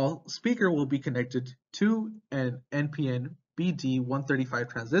 a small speaker will be connected to an NPN BD135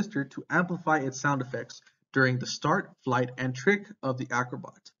 transistor to amplify its sound effects during the start, flight, and trick of the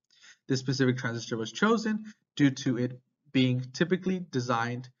Acrobot. This specific transistor was chosen due to it being typically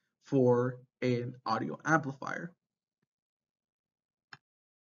designed for an audio amplifier.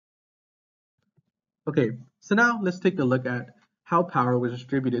 Okay, so now let's take a look at how power was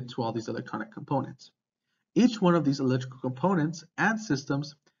distributed to all these electronic components. Each one of these electrical components and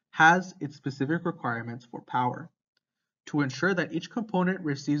systems has its specific requirements for power. To ensure that each component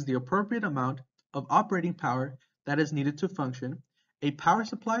receives the appropriate amount of operating power that is needed to function, a power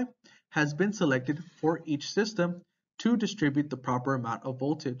supply has been selected for each system to distribute the proper amount of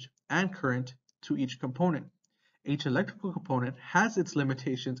voltage and current to each component. Each electrical component has its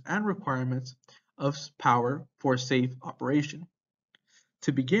limitations and requirements of power for safe operation.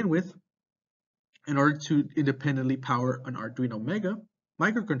 To begin with, in order to independently power an Arduino Mega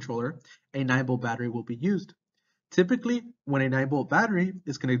microcontroller, a 9-volt battery will be used. Typically, when a 9-volt battery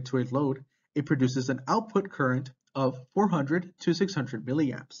is connected to a load, it produces an output current of 400 to 600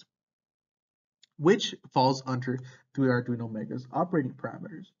 milliamps, which falls under the Arduino Mega's operating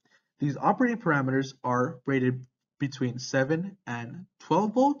parameters. These operating parameters are rated between 7 and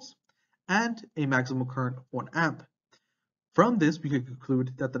 12 volts and a maximum current of 1 amp. From this, we can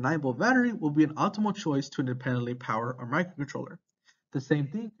conclude that the 9-volt battery will be an optimal choice to independently power our microcontroller. The same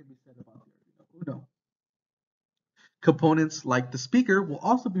thing can be said about the Arduino Uno. Components like the speaker will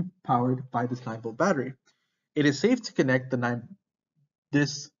also be powered by this 9-volt battery. It is safe to connect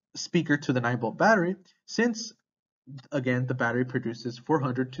this speaker to the 9-volt battery since, again, the battery produces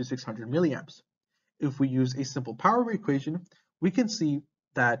 400 to 600 milliamps. If we use a simple power equation, we can see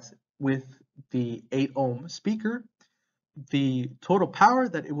that with the 8 ohm speaker, the total power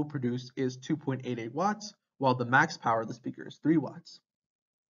that it will produce is 2.88 watts, while the max power of the speaker is 3 watts,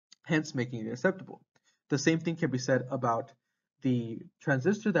 hence making it acceptable. The same thing can be said about the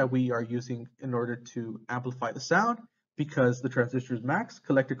transistor that we are using in order to amplify the sound, because the transistor's max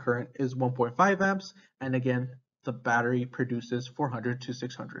collector current is 1.5 amps, and again, the battery produces 400 to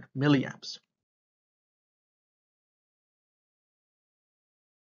 600 milliamps.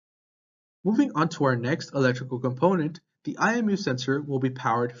 Moving on to our next electrical component, the IMU sensor will be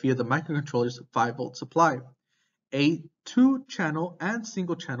powered via the microcontroller's 5-volt supply. A 2-channel and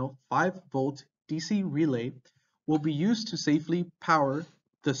single-channel 5-volt DC relay will be used to safely power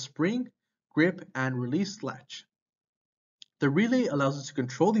the spring, grip, and release latch. The relay allows us to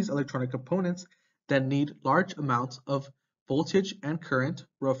control these electronic components that need large amounts of voltage and current,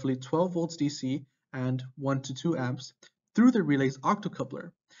 roughly 12 volts DC and 1 to 2 amps, through the relay's optocoupler.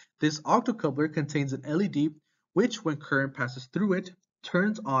 This optocoupler contains an LED which, when current passes through it,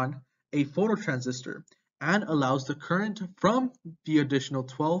 turns on a phototransistor and allows the current from the additional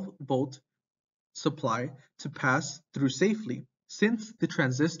 12-volt supply to pass through safely, since the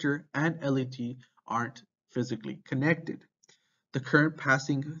transistor and LED aren't physically connected. The current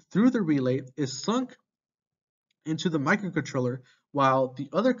passing through the relay is sunk into the microcontroller, while the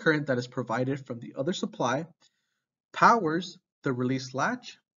other current that is provided from the other supply powers the release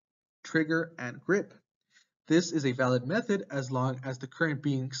latch, trigger, and grip. This is a valid method as long as the current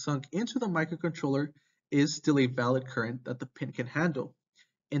being sunk into the microcontroller is still a valid current that the pin can handle.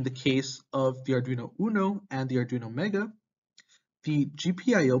 In the case of the Arduino Uno and the Arduino Mega, the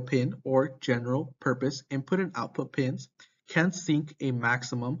GPIO pin, or General Purpose Input and Output pins, can sink a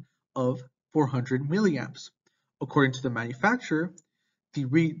maximum of 400 milliamps. According to the manufacturer,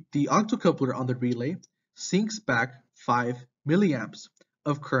 the octocoupler on the relay sinks back 5 milliamps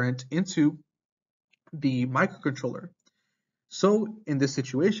of current into the microcontroller. So in this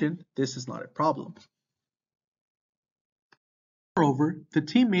situation, this is not a problem. Moreover, the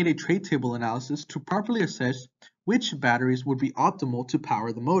team made a trade table analysis to properly assess which batteries would be optimal to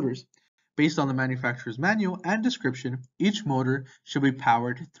power the motors. Based on the manufacturer's manual and description, each motor should be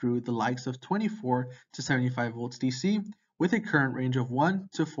powered through the likes of 24 to 75 volts DC with a current range of 1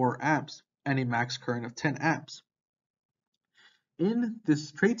 to 4 amps and a max current of 10 amps. In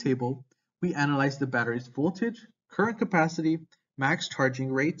this trade table, we analyze the battery's voltage, current capacity, max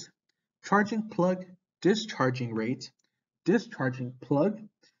charging rate, charging plug, discharging rate, discharging plug,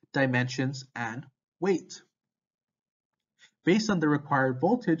 dimensions, and weight. Based on the required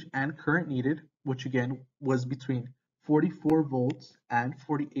voltage and current needed, which again was between 44 volts and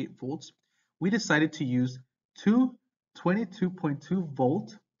 48 volts, we decided to use two 22.2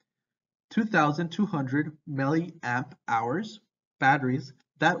 volt, 2200 milliamp hours batteries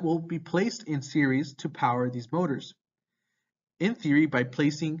that will be placed in series to power these motors. In theory, by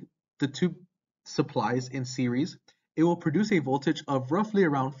placing the two supplies in series, it will produce a voltage of roughly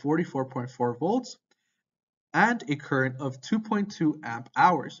around 44.4 volts and a current of 2.2 amp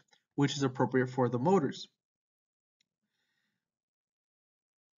hours, which is appropriate for the motors.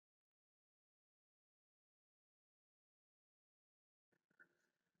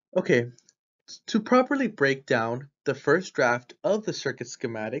 Okay, to properly break down the first draft of the circuit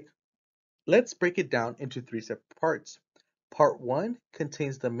schematic, Let's break it down into 3 separate parts. Part 1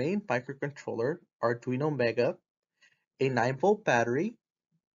 contains the main microcontroller, Arduino Mega, a 9-volt battery,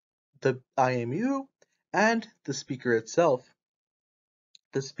 the IMU, and the speaker itself.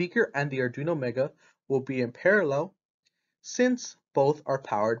 The speaker and the Arduino Mega will be in parallel since both are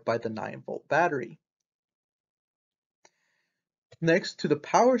powered by the 9-volt battery. Next to the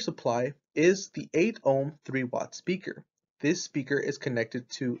power supply is the 8-ohm 3-watt speaker. This speaker is connected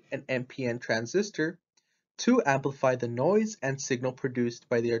to an NPN transistor to amplify the noise and signal produced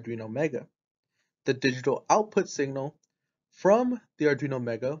by the Arduino Mega. The digital output signal from the Arduino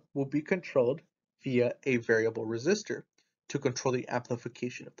Mega will be controlled via a variable resistor to control the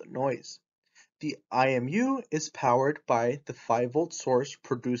amplification of the noise. The IMU is powered by the 5-volt source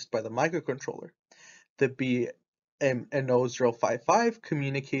produced by the microcontroller. The BMNO055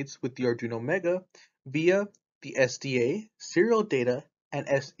 communicates with the Arduino Mega via the SDA, serial data, and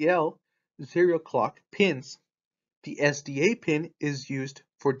SEL, serial clock pins. The SDA pin is used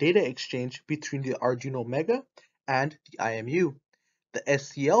for data exchange between the Arduino Mega and the IMU. The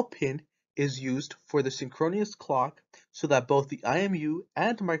SCL pin is used for the synchronous clock so that both the IMU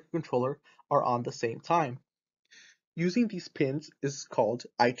and microcontroller are on the same time. Using these pins is called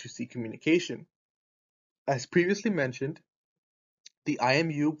I2C communication. As previously mentioned, the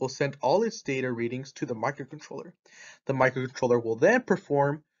IMU will send all its data readings to the microcontroller. The microcontroller will then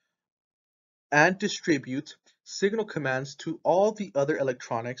perform and distribute signal commands to all the other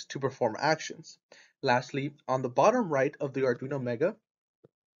electronics to perform actions. Lastly, on the bottom right of the Arduino Mega,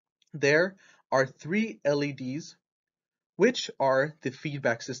 there are 3 LEDs, which are the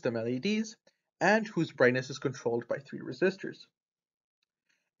feedback system LEDs, and whose brightness is controlled by 3 resistors.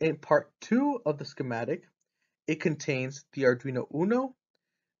 In part 2 of the schematic, it contains the Arduino Uno,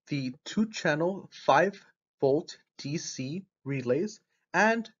 the 2-channel 5-volt DC relays,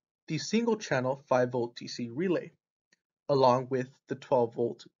 and the single-channel 5-volt DC relay, along with the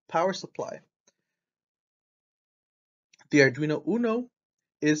 12-volt power supply. The Arduino Uno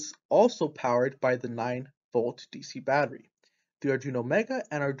is also powered by the 9-volt DC battery. The Arduino Mega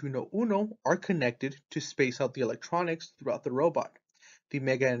and Arduino Uno are connected to space out the electronics throughout the robot. The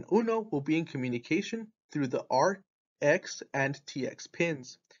Mega and Uno will be in communication through the RX and TX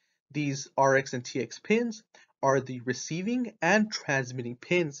pins. These RX and TX pins are the receiving and transmitting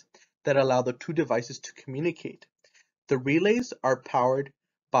pins that allow the 2 devices to communicate. The relays are powered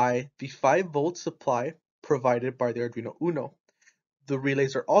by the 5-volt supply provided by the Arduino Uno. The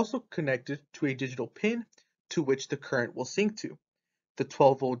relays are also connected to a digital pin to which the current will sync to. The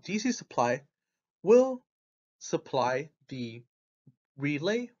 12-volt DC supply will supply the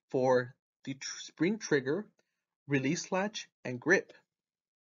relay for the spring trigger, release latch, and grip.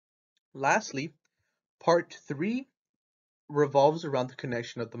 Lastly, part 3 revolves around the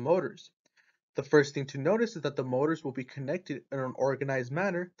connection of the motors. The first thing to notice is that the motors will be connected in an organized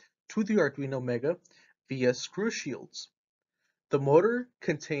manner to the Arduino Mega via screw shields. The motor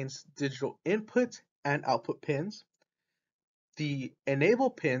contains digital input and output pins. The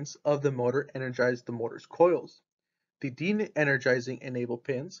enable pins of the motor energize the motor's coils. The de-energizing enable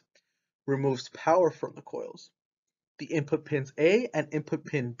pins removes power from the coils. The input pins A and input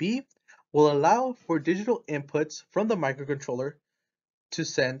pin B will allow for digital inputs from the microcontroller to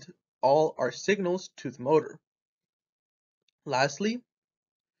send all our signals to the motor. Lastly,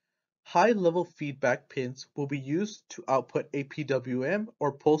 high-level feedback pins will be used to output a PWM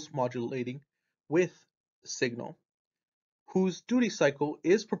or pulse modulating with signal, whose duty cycle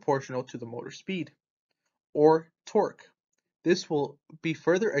is proportional to the motor speed, or torque. This will be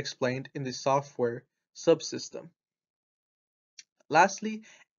further explained in the software subsystem. Lastly,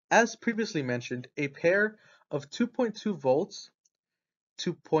 as previously mentioned, a pair of 2.2 volts,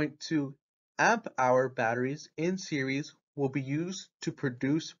 2.2 amp hour batteries in series will be used to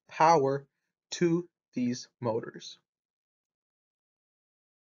produce power to these motors.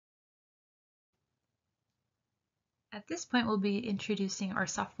 At this point, we'll be introducing our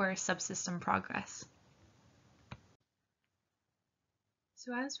software subsystem progress.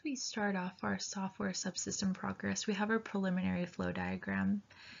 So as we start off our software subsystem progress, we have our preliminary flow diagram.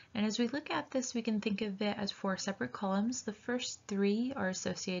 And as we look at this, we can think of it as 4 separate columns. The first 3 are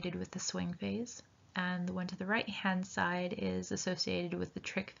associated with the swing phase, and the one to the right-hand side is associated with the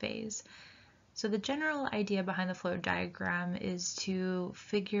trick phase. So the general idea behind the flow diagram is to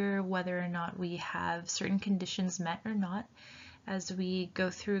figure whether or not we have certain conditions met or not as we go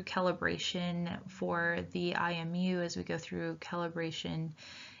through calibration for the IMU, as we go through calibration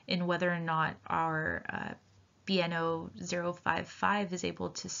in whether or not our BNO055 is able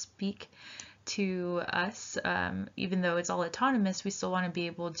to speak to us. Even though it's all autonomous, we still want to be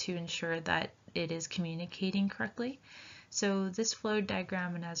able to ensure that it is communicating correctly. So this flow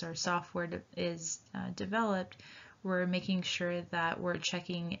diagram, and as our software is developed, we're making sure that we're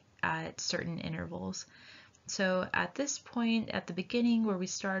checking at certain intervals. So at this point, at the beginning where we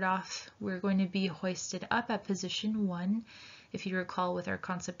start off, we're going to be hoisted up at position 1. If you recall with our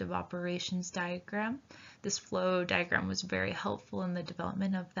concept of operations diagram, this flow diagram was very helpful in the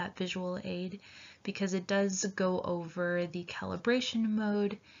development of that visual aid because it does go over the calibration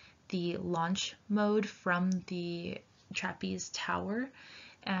mode, the launch mode from the trapeze tower,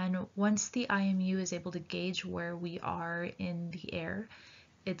 and once the IMU is able to gauge where we are in the air,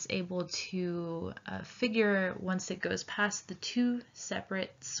 it's able to figure once it goes past the 2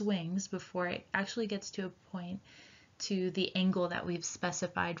 separate swings before it actually gets to a point to the angle that we've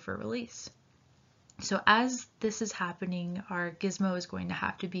specified for release. So as this is happening, our gizmo is going to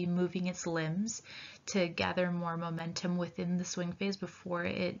have to be moving its limbs to gather more momentum within the swing phase before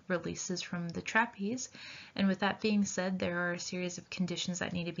it releases from the trapeze. And with that being said, there are a series of conditions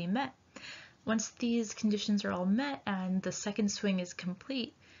that need to be met. Once these conditions are all met and the second swing is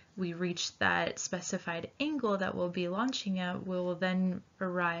complete, we reach that specified angle that we'll be launching at. We'll then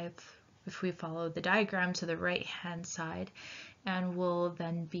arrive, if we follow the diagram, to the right hand side, and we'll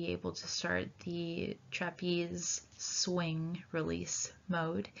then be able to start the trapeze swing release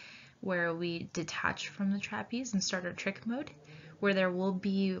mode, where we detach from the trapeze and start our trick mode, where there will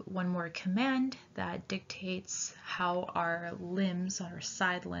be one more command that dictates how our limbs, our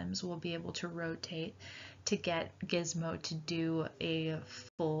side limbs, will be able to rotate to get Gizmo to do a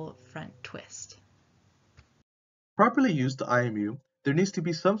full front twist. Properly used the IMU, there needs to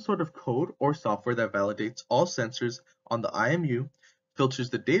be some sort of code or software that validates all sensors on the IMU,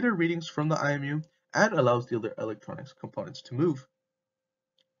 filters the data readings from the IMU, and allows the other electronics components to move.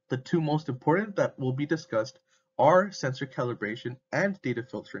 The two most important that will be discussed are sensor calibration and data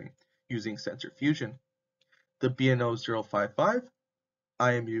filtering using sensor fusion. The BNO 055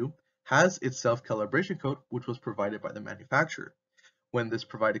 IMU has its self-calibration code, which was provided by the manufacturer. When this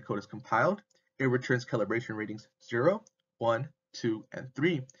provided code is compiled, it returns calibration ratings 0, 1, 2, and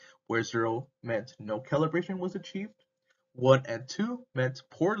 3, where 0 meant no calibration was achieved, 1 and 2 meant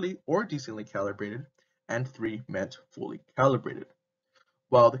poorly or decently calibrated, and 3 meant fully calibrated.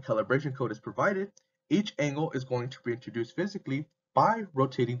 While the calibration code is provided, each angle is going to be introduced physically by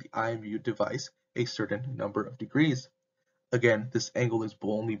rotating the IMU device a certain number of degrees. Again, this angle is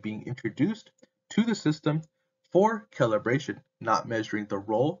only being introduced to the system for calibration, not measuring the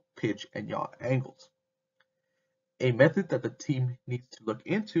roll, pitch, and yaw angles. A method that the team needs to look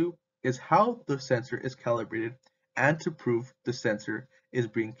into is how the sensor is calibrated and to prove the sensor is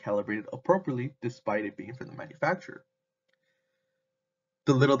being calibrated appropriately despite it being from the manufacturer.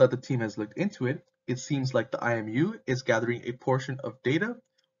 The little that the team has looked into it, it seems like the IMU is gathering a portion of data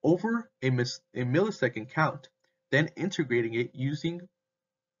over a millisecond count, then integrating it using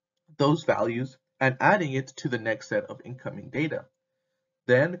those values and adding it to the next set of incoming data.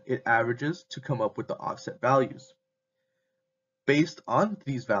 Then it averages to come up with the offset values. Based on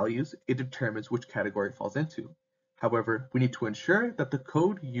these values, it determines which category it falls into. However, we need to ensure that the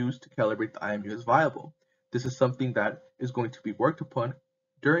code used to calibrate the IMU is viable. This is something that is going to be worked upon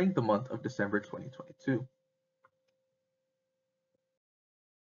during the month of December 2022.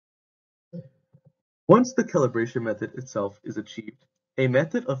 Once the calibration method itself is achieved, a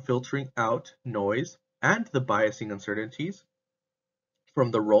method of filtering out noise and the biasing uncertainties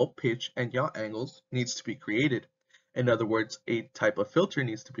from the roll, pitch, and yaw angles needs to be created. In other words, a type of filter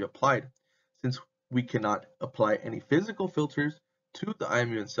needs to be applied. Since we cannot apply any physical filters to the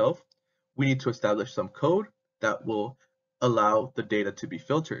IMU itself, we need to establish some code that will allow the data to be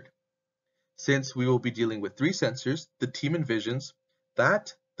filtered. Since we will be dealing with 3 sensors, the team envisions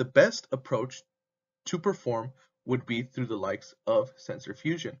that the best approach to perform would be through the likes of sensor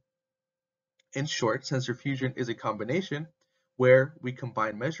fusion. In short, sensor fusion is a combination where we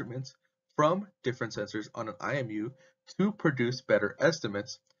combine measurements from different sensors on an IMU to produce better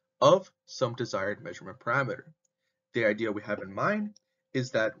estimates of some desired measurement parameter. The idea we have in mind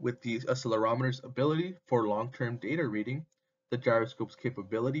is that with the accelerometer's ability for long-term data reading, the gyroscope's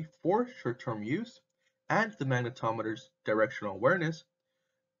capability for short-term use, and the magnetometer's directional awareness,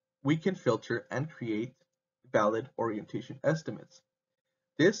 we can filter and create valid orientation estimates.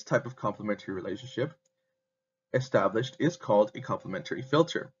 This type of complementary relationship established is called a complementary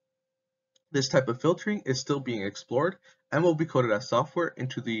filter. This type of filtering is still being explored and will be coded as software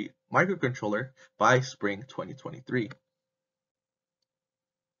into the microcontroller by spring 2023.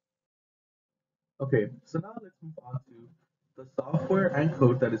 Okay, so now let's move on to the software and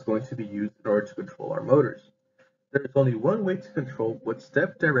code that is going to be used in order to control our motors. There is only one way to control what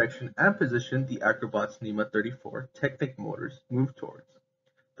step, direction, and position the Acrobot's NEMA 34 Technic motors move towards.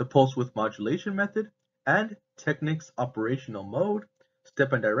 The pulse width modulation method and Technic's operational mode,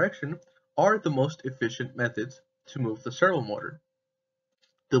 step and direction, are the most efficient methods to move the servo motor.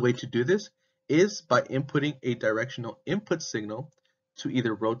 The way to do this is by inputting a directional input signal to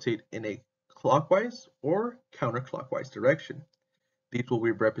either rotate in a clockwise or counterclockwise direction. These will be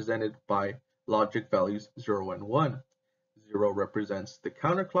represented by logic values 0 and 1. 0 represents the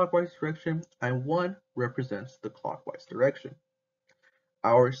counterclockwise direction and 1 represents the clockwise direction.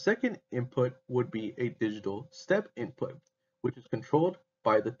 Our second input would be a digital step input, which is controlled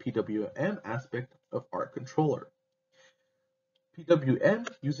by the PWM aspect of our controller. PWM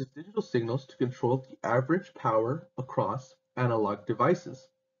uses digital signals to control the average power across analog devices.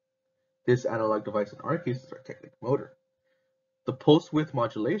 This analog device in our case is our Technic motor. The pulse width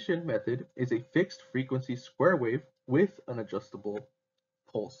modulation method is a fixed frequency square wave with an adjustable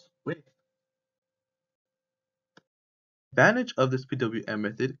pulse width. The advantage of this PWM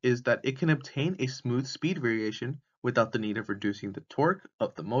method is that it can obtain a smooth speed variation without the need of reducing the torque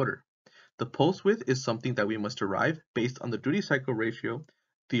of the motor. The pulse width is something that we must arrive based on the duty cycle ratio,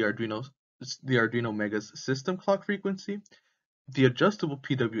 the Arduino Mega's system clock frequency, the adjustable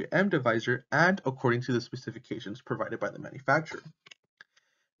PWM divisor, and according to the specifications provided by the manufacturer.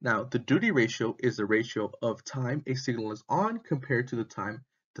 Now, the duty ratio is the ratio of time a signal is on compared to the time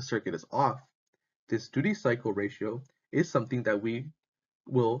the circuit is off. This duty cycle ratio is something that we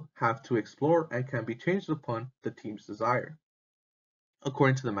will have to explore and can be changed upon the team's desire.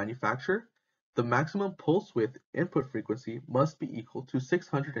 According to the manufacturer, the maximum pulse width input frequency must be equal to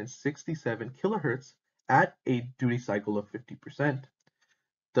 667 kHz at a duty cycle of 50%.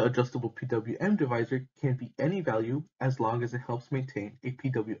 The adjustable PWM divisor can be any value as long as it helps maintain a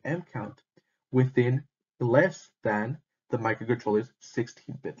PWM count within less than the microcontroller's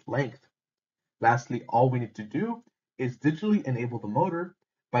 16-bit length. Lastly, all we need to do is digitally enable the motor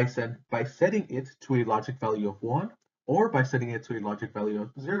by setting it to a logic value of 1 or by setting it to a logic value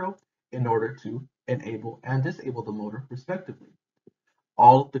of 0 in order to enable and disable the motor respectively.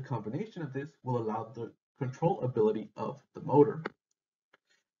 All of the combination of this will allow the control ability of the motor.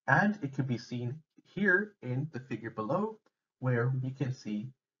 And it can be seen here in the figure below where we can see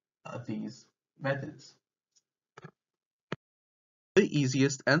these methods. The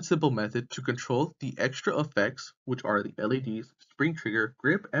easiest and simple method to control the extra effects, which are the LEDs, spring trigger,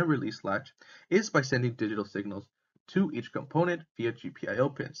 grip, and release latch, is by sending digital signals to each component via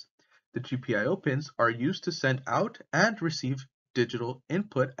GPIO pins. The GPIO pins are used to send out and receive digital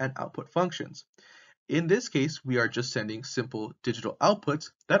input and output functions. In this case, we are just sending simple digital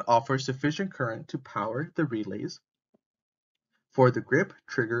outputs that offer sufficient current to power the relays for the grip,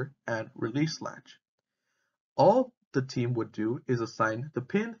 trigger, and release latch. All the team would do is assign the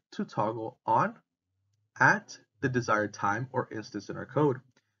pin to toggle on at the desired time or instance in our code.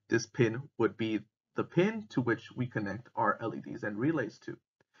 This pin would be the pin to which we connect our LEDs and relays to.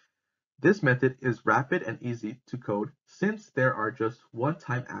 This method is rapid and easy to code since there are just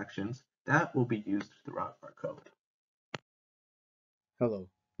one-time actions that will be used throughout our code. Hello,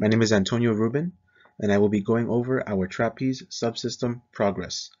 my name is Antonio Rubin, and I will be going over our trapeze subsystem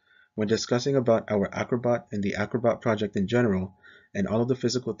progress. When discussing about our Acrobot and the Acrobot project in general, and all of the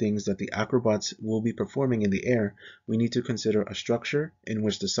physical things that the Acrobots will be performing in the air, we need to consider a structure in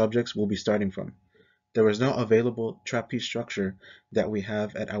which the subjects will be starting from. There is no available trapeze structure that we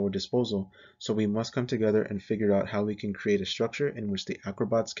have at our disposal, so we must come together and figure out how we can create a structure in which the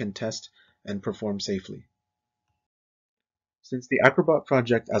Acrobots can test and perform safely. Since the Acrobot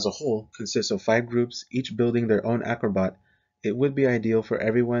project as a whole consists of 5 groups, each building their own Acrobot, it would be ideal for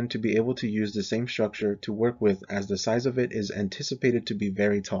everyone to be able to use the same structure to work with, as the size of it is anticipated to be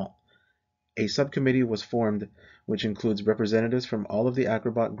very tall. A subcommittee was formed which includes representatives from all of the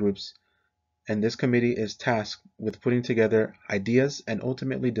Acrobot groups, and this committee is tasked with putting together ideas and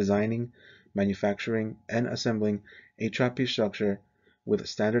ultimately designing, manufacturing, and assembling a trapeze structure with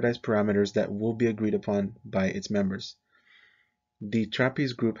standardized parameters that will be agreed upon by its members. The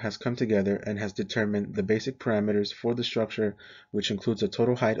trapeze group has come together and has determined the basic parameters for the structure, which includes a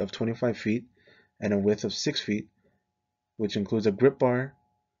total height of 25 feet and a width of 6 feet, which includes a grip bar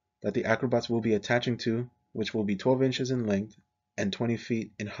that the Acrobots will be attaching to, which will be 12 inches in length and 20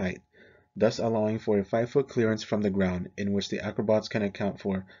 feet in height, thus allowing for a 5-foot clearance from the ground in which the Acrobots can account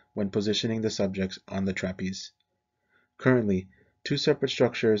for when positioning the subjects on the trapeze. Currently, 2 separate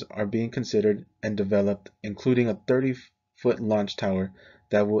structures are being considered and developed, including a 30-foot launch tower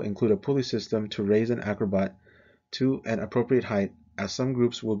that will include a pulley system to raise an Acrobot to an appropriate height, as some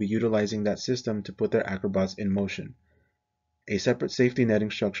groups will be utilizing that system to put their acrobats in motion. A separate safety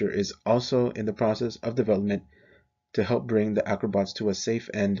netting structure is also in the process of development to help bring the acrobats to a safe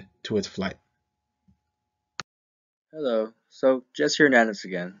end to its flight. Hello, so Jesse Hernandez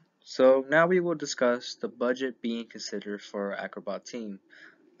again. So now we will discuss the budget being considered for our Acrobot team,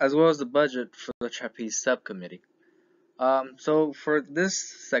 as well as the budget for the Trapeze subcommittee. So for this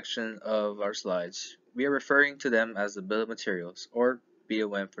section of our slides, we are referring to them as the bill of materials, or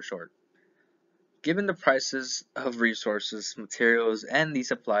BOM for short. Given the prices of resources, materials, and the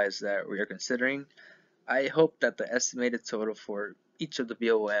supplies that we are considering, I hope that the estimated total for each of the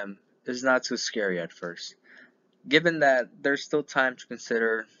BOM is not too scary at first. Given that there's still time to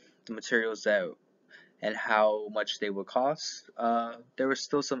consider the materials that and how much they will cost, there were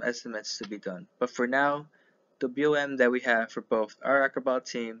still some estimates to be done. But for now, the BOM that we have for both our Acrobot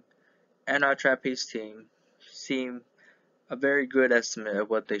team and our Trapeze team seem a very good estimate of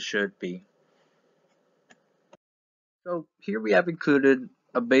what they should be. So here we have included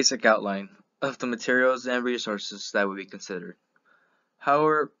a basic outline of the materials and resources that would be considered.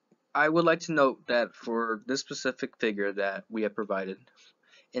 However, I would like to note that for this specific figure that we have provided,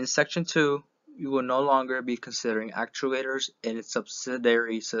 in Section 2, we will no longer be considering actuators and its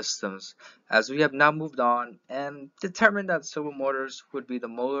subsidiary systems, as we have now moved on and determined that servo motors would be the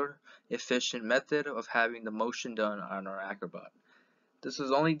more efficient method of having the motion done on our Acrobot. This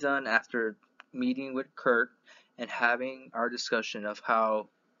was only done after meeting with Kurt and having our discussion of how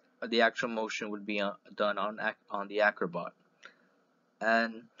the actual motion would be done on the Acrobot.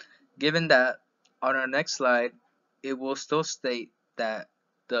 And given that, on our next slide, it will still state that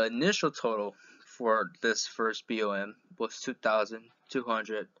the initial total for this first BOM was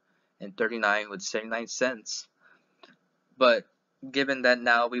 $2,239.79. But given that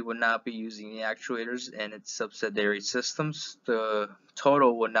now we will not be using the actuators and its subsidiary systems, the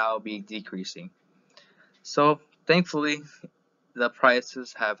total will now be decreasing. So thankfully, the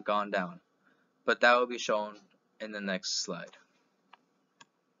prices have gone down, but that will be shown in the next slide.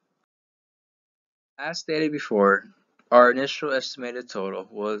 As stated before, our initial estimated total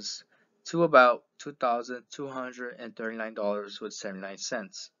was to about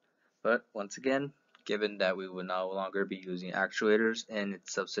 $2,239.79. But once again, given that we will no longer be using actuators and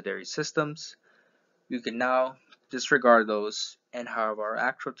its subsidiary systems, we can now disregard those and have our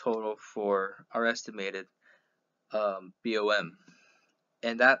actual total for our estimated BOM.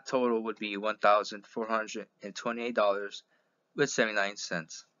 And that total would be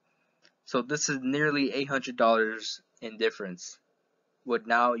 $1,428.79. So this is nearly $800 in difference, with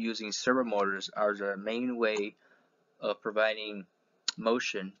now using servo motors as our main way of providing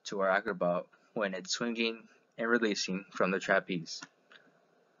motion to our Acrobot when it's swinging and releasing from the trapeze.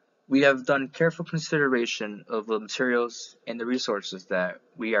 We have done careful consideration of the materials and the resources that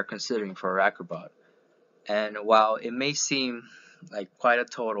we are considering for our Acrobot. And while it may seem like quite a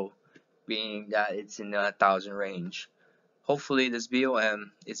total, being that it's in the 1,000 range, hopefully this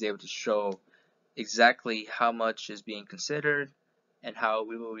BOM is able to show exactly how much is being considered and how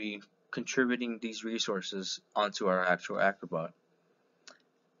we will be contributing these resources onto our actual Acrobot.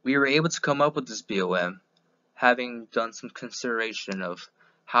 We were able to come up with this BOM having done some consideration of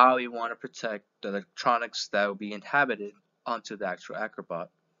how we want to protect the electronics that will be inhabited onto the actual Acrobot.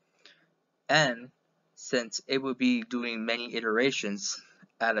 And since it will be doing many iterations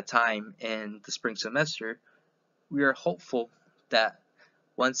at a time in the spring semester, we are hopeful that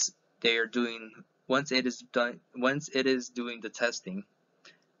once it is doing the testing,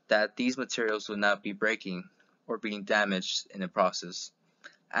 that these materials will not be breaking or being damaged in the process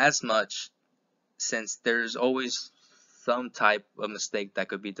as much, since there's always some type of mistake that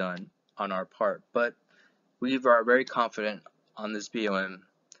could be done on our part. But we are very confident on this BOM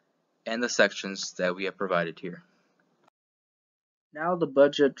and the sections that we have provided here. Now the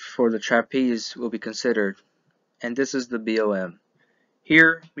budget for the trapeze will be considered, and this is the BOM.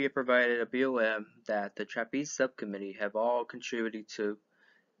 Here we have provided a BOM that the trapeze subcommittee have all contributed to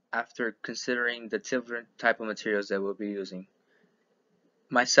after considering the different type of materials that we'll be using.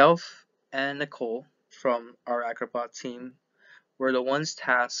 Myself and Nicole from our Acrobot team were the ones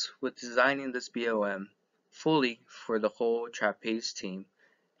tasked with designing this BOM fully for the whole trapeze team,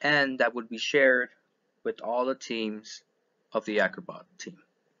 and that would be shared with all the teams of the Acrobot team.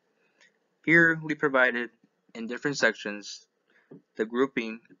 Here we provided in different sections the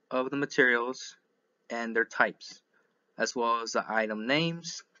grouping of the materials and their types, as well as the item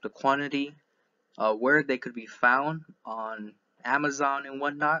names, the quantity, where they could be found on Amazon and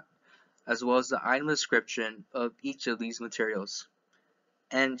whatnot, as well as the item description of each of these materials.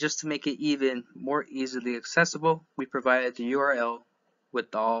 And just to make it even more easily accessible, we provided the URL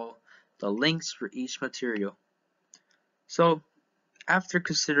with all the links for each material. So after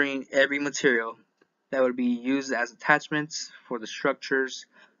considering every material that would be used as attachments for the structures,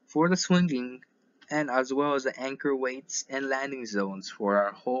 for the swinging, and as well as the anchor weights and landing zones for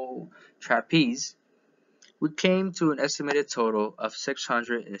our whole trapeze, we came to an estimated total of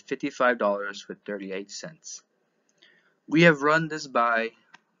 $655.38. We have run this by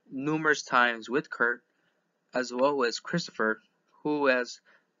numerous times with Kurt as well as Christopher, who has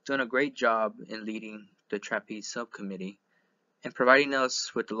done a great job in leading the trapeze subcommittee and providing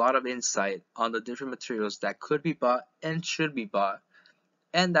us with a lot of insight on the different materials that could be bought and should be bought,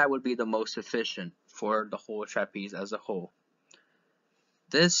 and that would be the most efficient for the whole trapeze as a whole.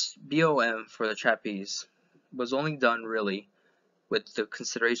 This BOM for the trapeze was only done really with the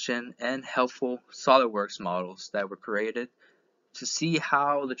consideration and helpful SolidWorks models that were created to see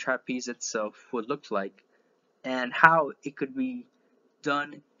how the trapeze itself would look like and how it could be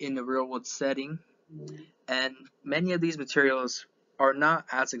done in a real world setting. And many of these materials are not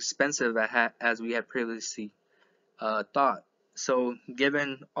as expensive as we had previously thought. So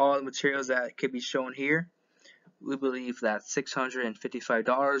given all the materials that could be shown here, we believe that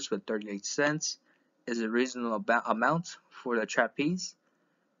 $655.38 is a reasonable amount for the trapeze,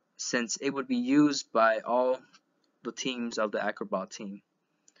 since it would be used by all the teams of the Acrobot team.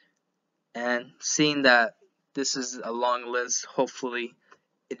 And seeing that this is a long list, hopefully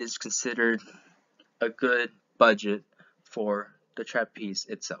it is considered a good budget for the trapeze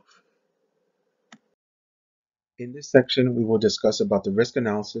itself. In this section, we will discuss about the risk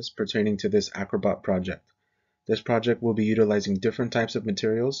analysis pertaining to this Acrobot project. This project will be utilizing different types of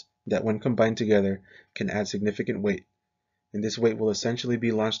materials that when combined together can add significant weight, and this weight will essentially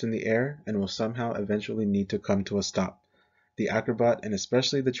be launched in the air and will somehow eventually need to come to a stop. The Acrobot and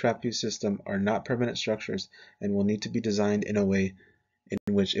especially the trapeze system are not permanent structures and will need to be designed in a way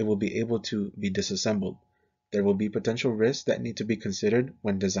in which it will be able to be disassembled. There will be potential risks that need to be considered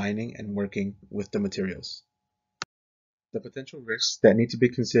when designing and working with the materials. The potential risks that need to be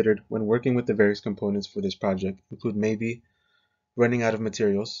considered when working with the various components for this project include maybe running out of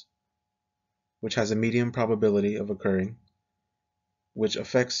materials, which has a medium probability of occurring, which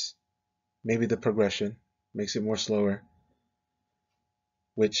affects maybe the progression, makes it more slower,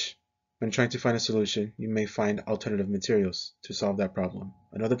 which when trying to find a solution, you may find alternative materials to solve that problem.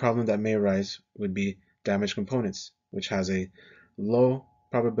 Another problem that may arise would be damaged components, which has a low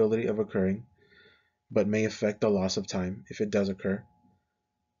probability of occurring, but may affect the loss of time if it does occur,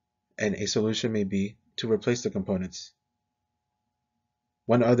 and a solution may be to replace the components.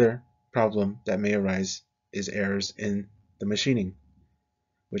 One other problem that may arise is errors in the machining,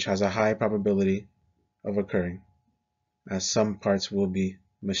 which has a high probability of occurring, as some parts will be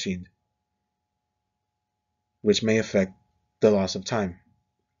machined, which may affect the loss of time.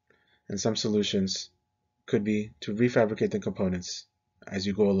 And some solutions could be to refabricate the components as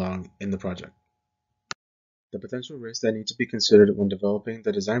you go along in the project. The potential risks that need to be considered when developing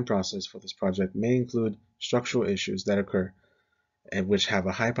the design process for this project may include structural issues that occur and which have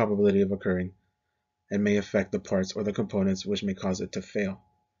a high probability of occurring and may affect the parts or the components, which may cause it to fail.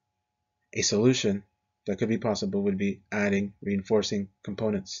 A solution that could be possible would be adding reinforcing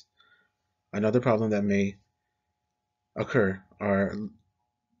components. Another problem that may occur are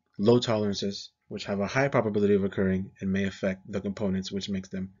low tolerances, which have a high probability of occurring and may affect the components, which makes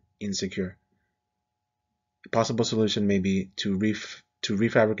them insecure. A possible solution may be to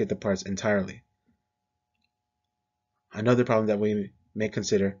refabricate the parts entirely. Another problem that we may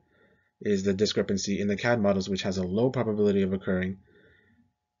consider is the discrepancy in the CAD models, which has a low probability of occurring,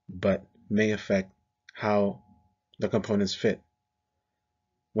 but may affect how the components fit.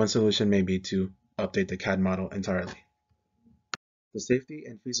 One solution may be to update the CAD model entirely. The safety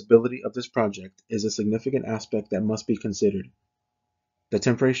and feasibility of this project is a significant aspect that must be considered. The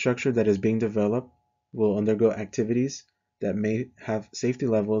temporary structure that is being developed will undergo activities that may have safety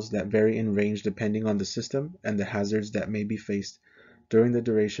levels that vary in range depending on the system and the hazards that may be faced during the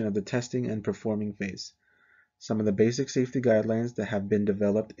duration of the testing and performing phase. Some of the basic safety guidelines that have been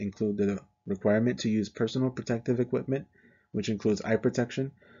developed include the requirement to use personal protective equipment, which includes eye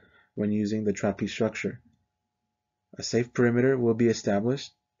protection when using the trapeze structure. A safe perimeter will be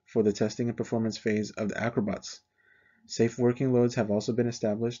established for the testing and performance phase of the Acrobots. Safe working loads have also been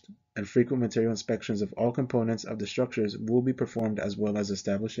established, and frequent material inspections of all components of the structures will be performed, as well as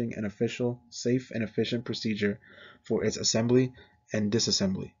establishing an official, safe, and efficient procedure for its assembly and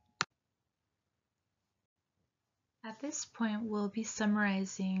disassembly. At this point, we'll be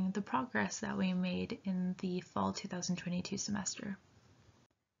summarizing the progress that we made in the fall 2022 semester.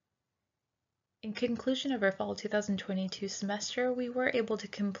 In conclusion of our fall 2022 semester, we were able to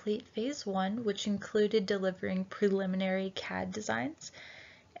complete phase 1, which included delivering preliminary CAD designs,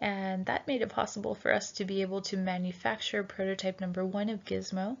 and that made it possible for us to be able to manufacture prototype number 1 of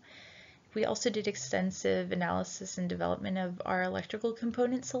GIZMO. We also did extensive analysis and development of our electrical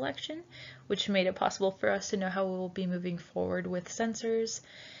component selection, which made it possible for us to know how we will be moving forward with sensors.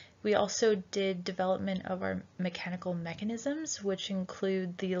 We also did development of our mechanical mechanisms, which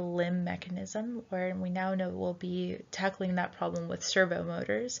include the limb mechanism, where we now know we'll be tackling that problem with servo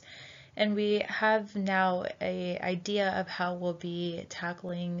motors. And we have now an idea of how we'll be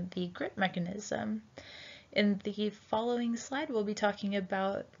tackling the grip mechanism. In the following slide, we'll be talking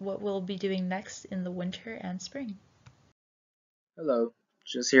about what we'll be doing next in the winter and spring. Hello,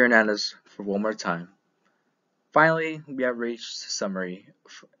 just here in Anna's for one more time. Finally, we have reached summary,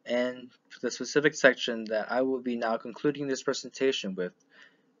 and the specific section that I will be now concluding this presentation with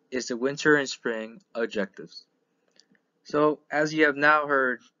is the winter and spring objectives. So, as you have now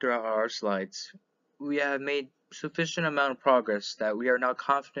heard throughout our slides, we have made sufficient amount of progress that we are now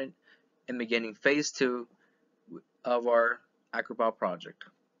confident in beginning phase 2 of our Acrobot project.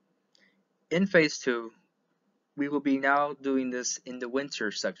 In phase 2, we will be now doing this in the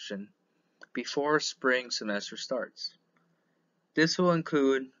winter section before spring semester starts. This will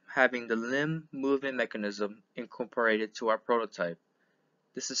include having the limb movement mechanism incorporated to our prototype.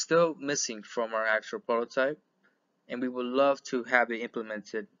 This is still missing from our actual prototype, and we would love to have it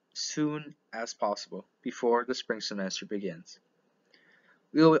implemented soon as possible before the spring semester begins.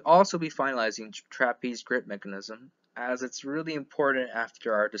 We will also be finalizing trapeze grip mechanism, as it's really important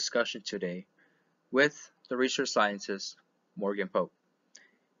after our discussion today with the research scientist Morgan Pope.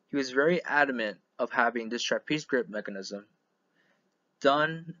 He was very adamant of having this trapeze grip mechanism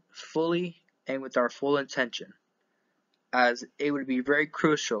done fully and with our full intention, as it would be very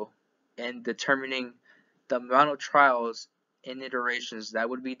crucial in determining the amount of trials and iterations that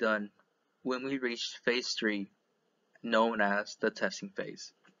would be done when we reach phase 3, known as the testing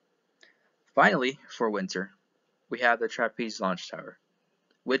phase. Finally, for winter, we have the trapeze launch tower,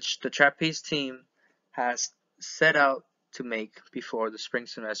 which the trapeze team has set out to make before the spring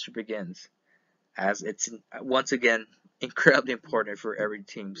semester begins, as it's once again incredibly important for every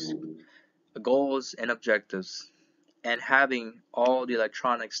team's goals and objectives, and having all the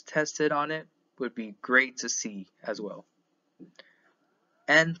electronics tested on it would be great to see as well.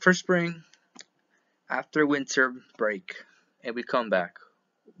 And for spring, after winter break and we come back,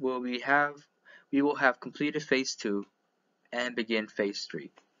 we will have completed phase 2 and begin phase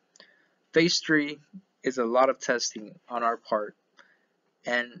 3. Phase 3 is a lot of testing on our part,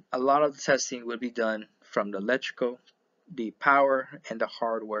 and a lot of the testing will be done from the electrical, the power, and the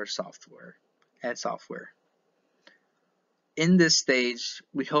hardware software. In this stage,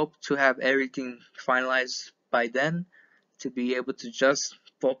 we hope to have everything finalized by then to be able to just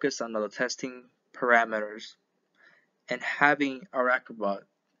focus on the testing parameters and having our Acrobot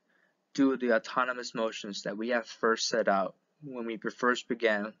do the autonomous motions that we have first set out when we first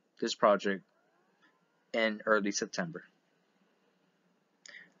began this project in early September.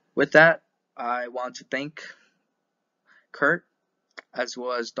 With that, I want to thank Kurt as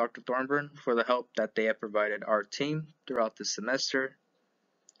well as Dr. Thornburn for the help that they have provided our team throughout the semester,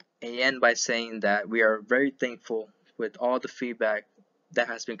 and end by saying that we are very thankful with all the feedback that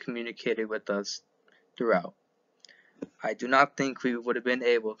has been communicated with us throughout. I do not think we would have been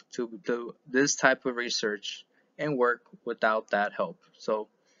able to do this type of research and work without that help. So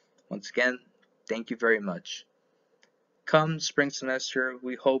once again, thank you very much. Come spring semester,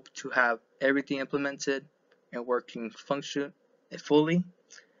 we hope to have everything implemented and working fully,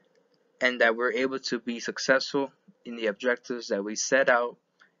 and that we're able to be successful in the objectives that we set out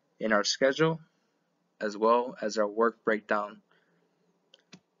in our schedule, as well as our work breakdown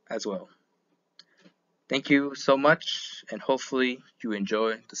as well. Thank you so much, and hopefully you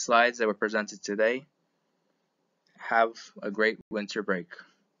enjoy the slides that were presented today. Have a great winter break.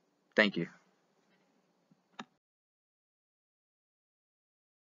 Thank you.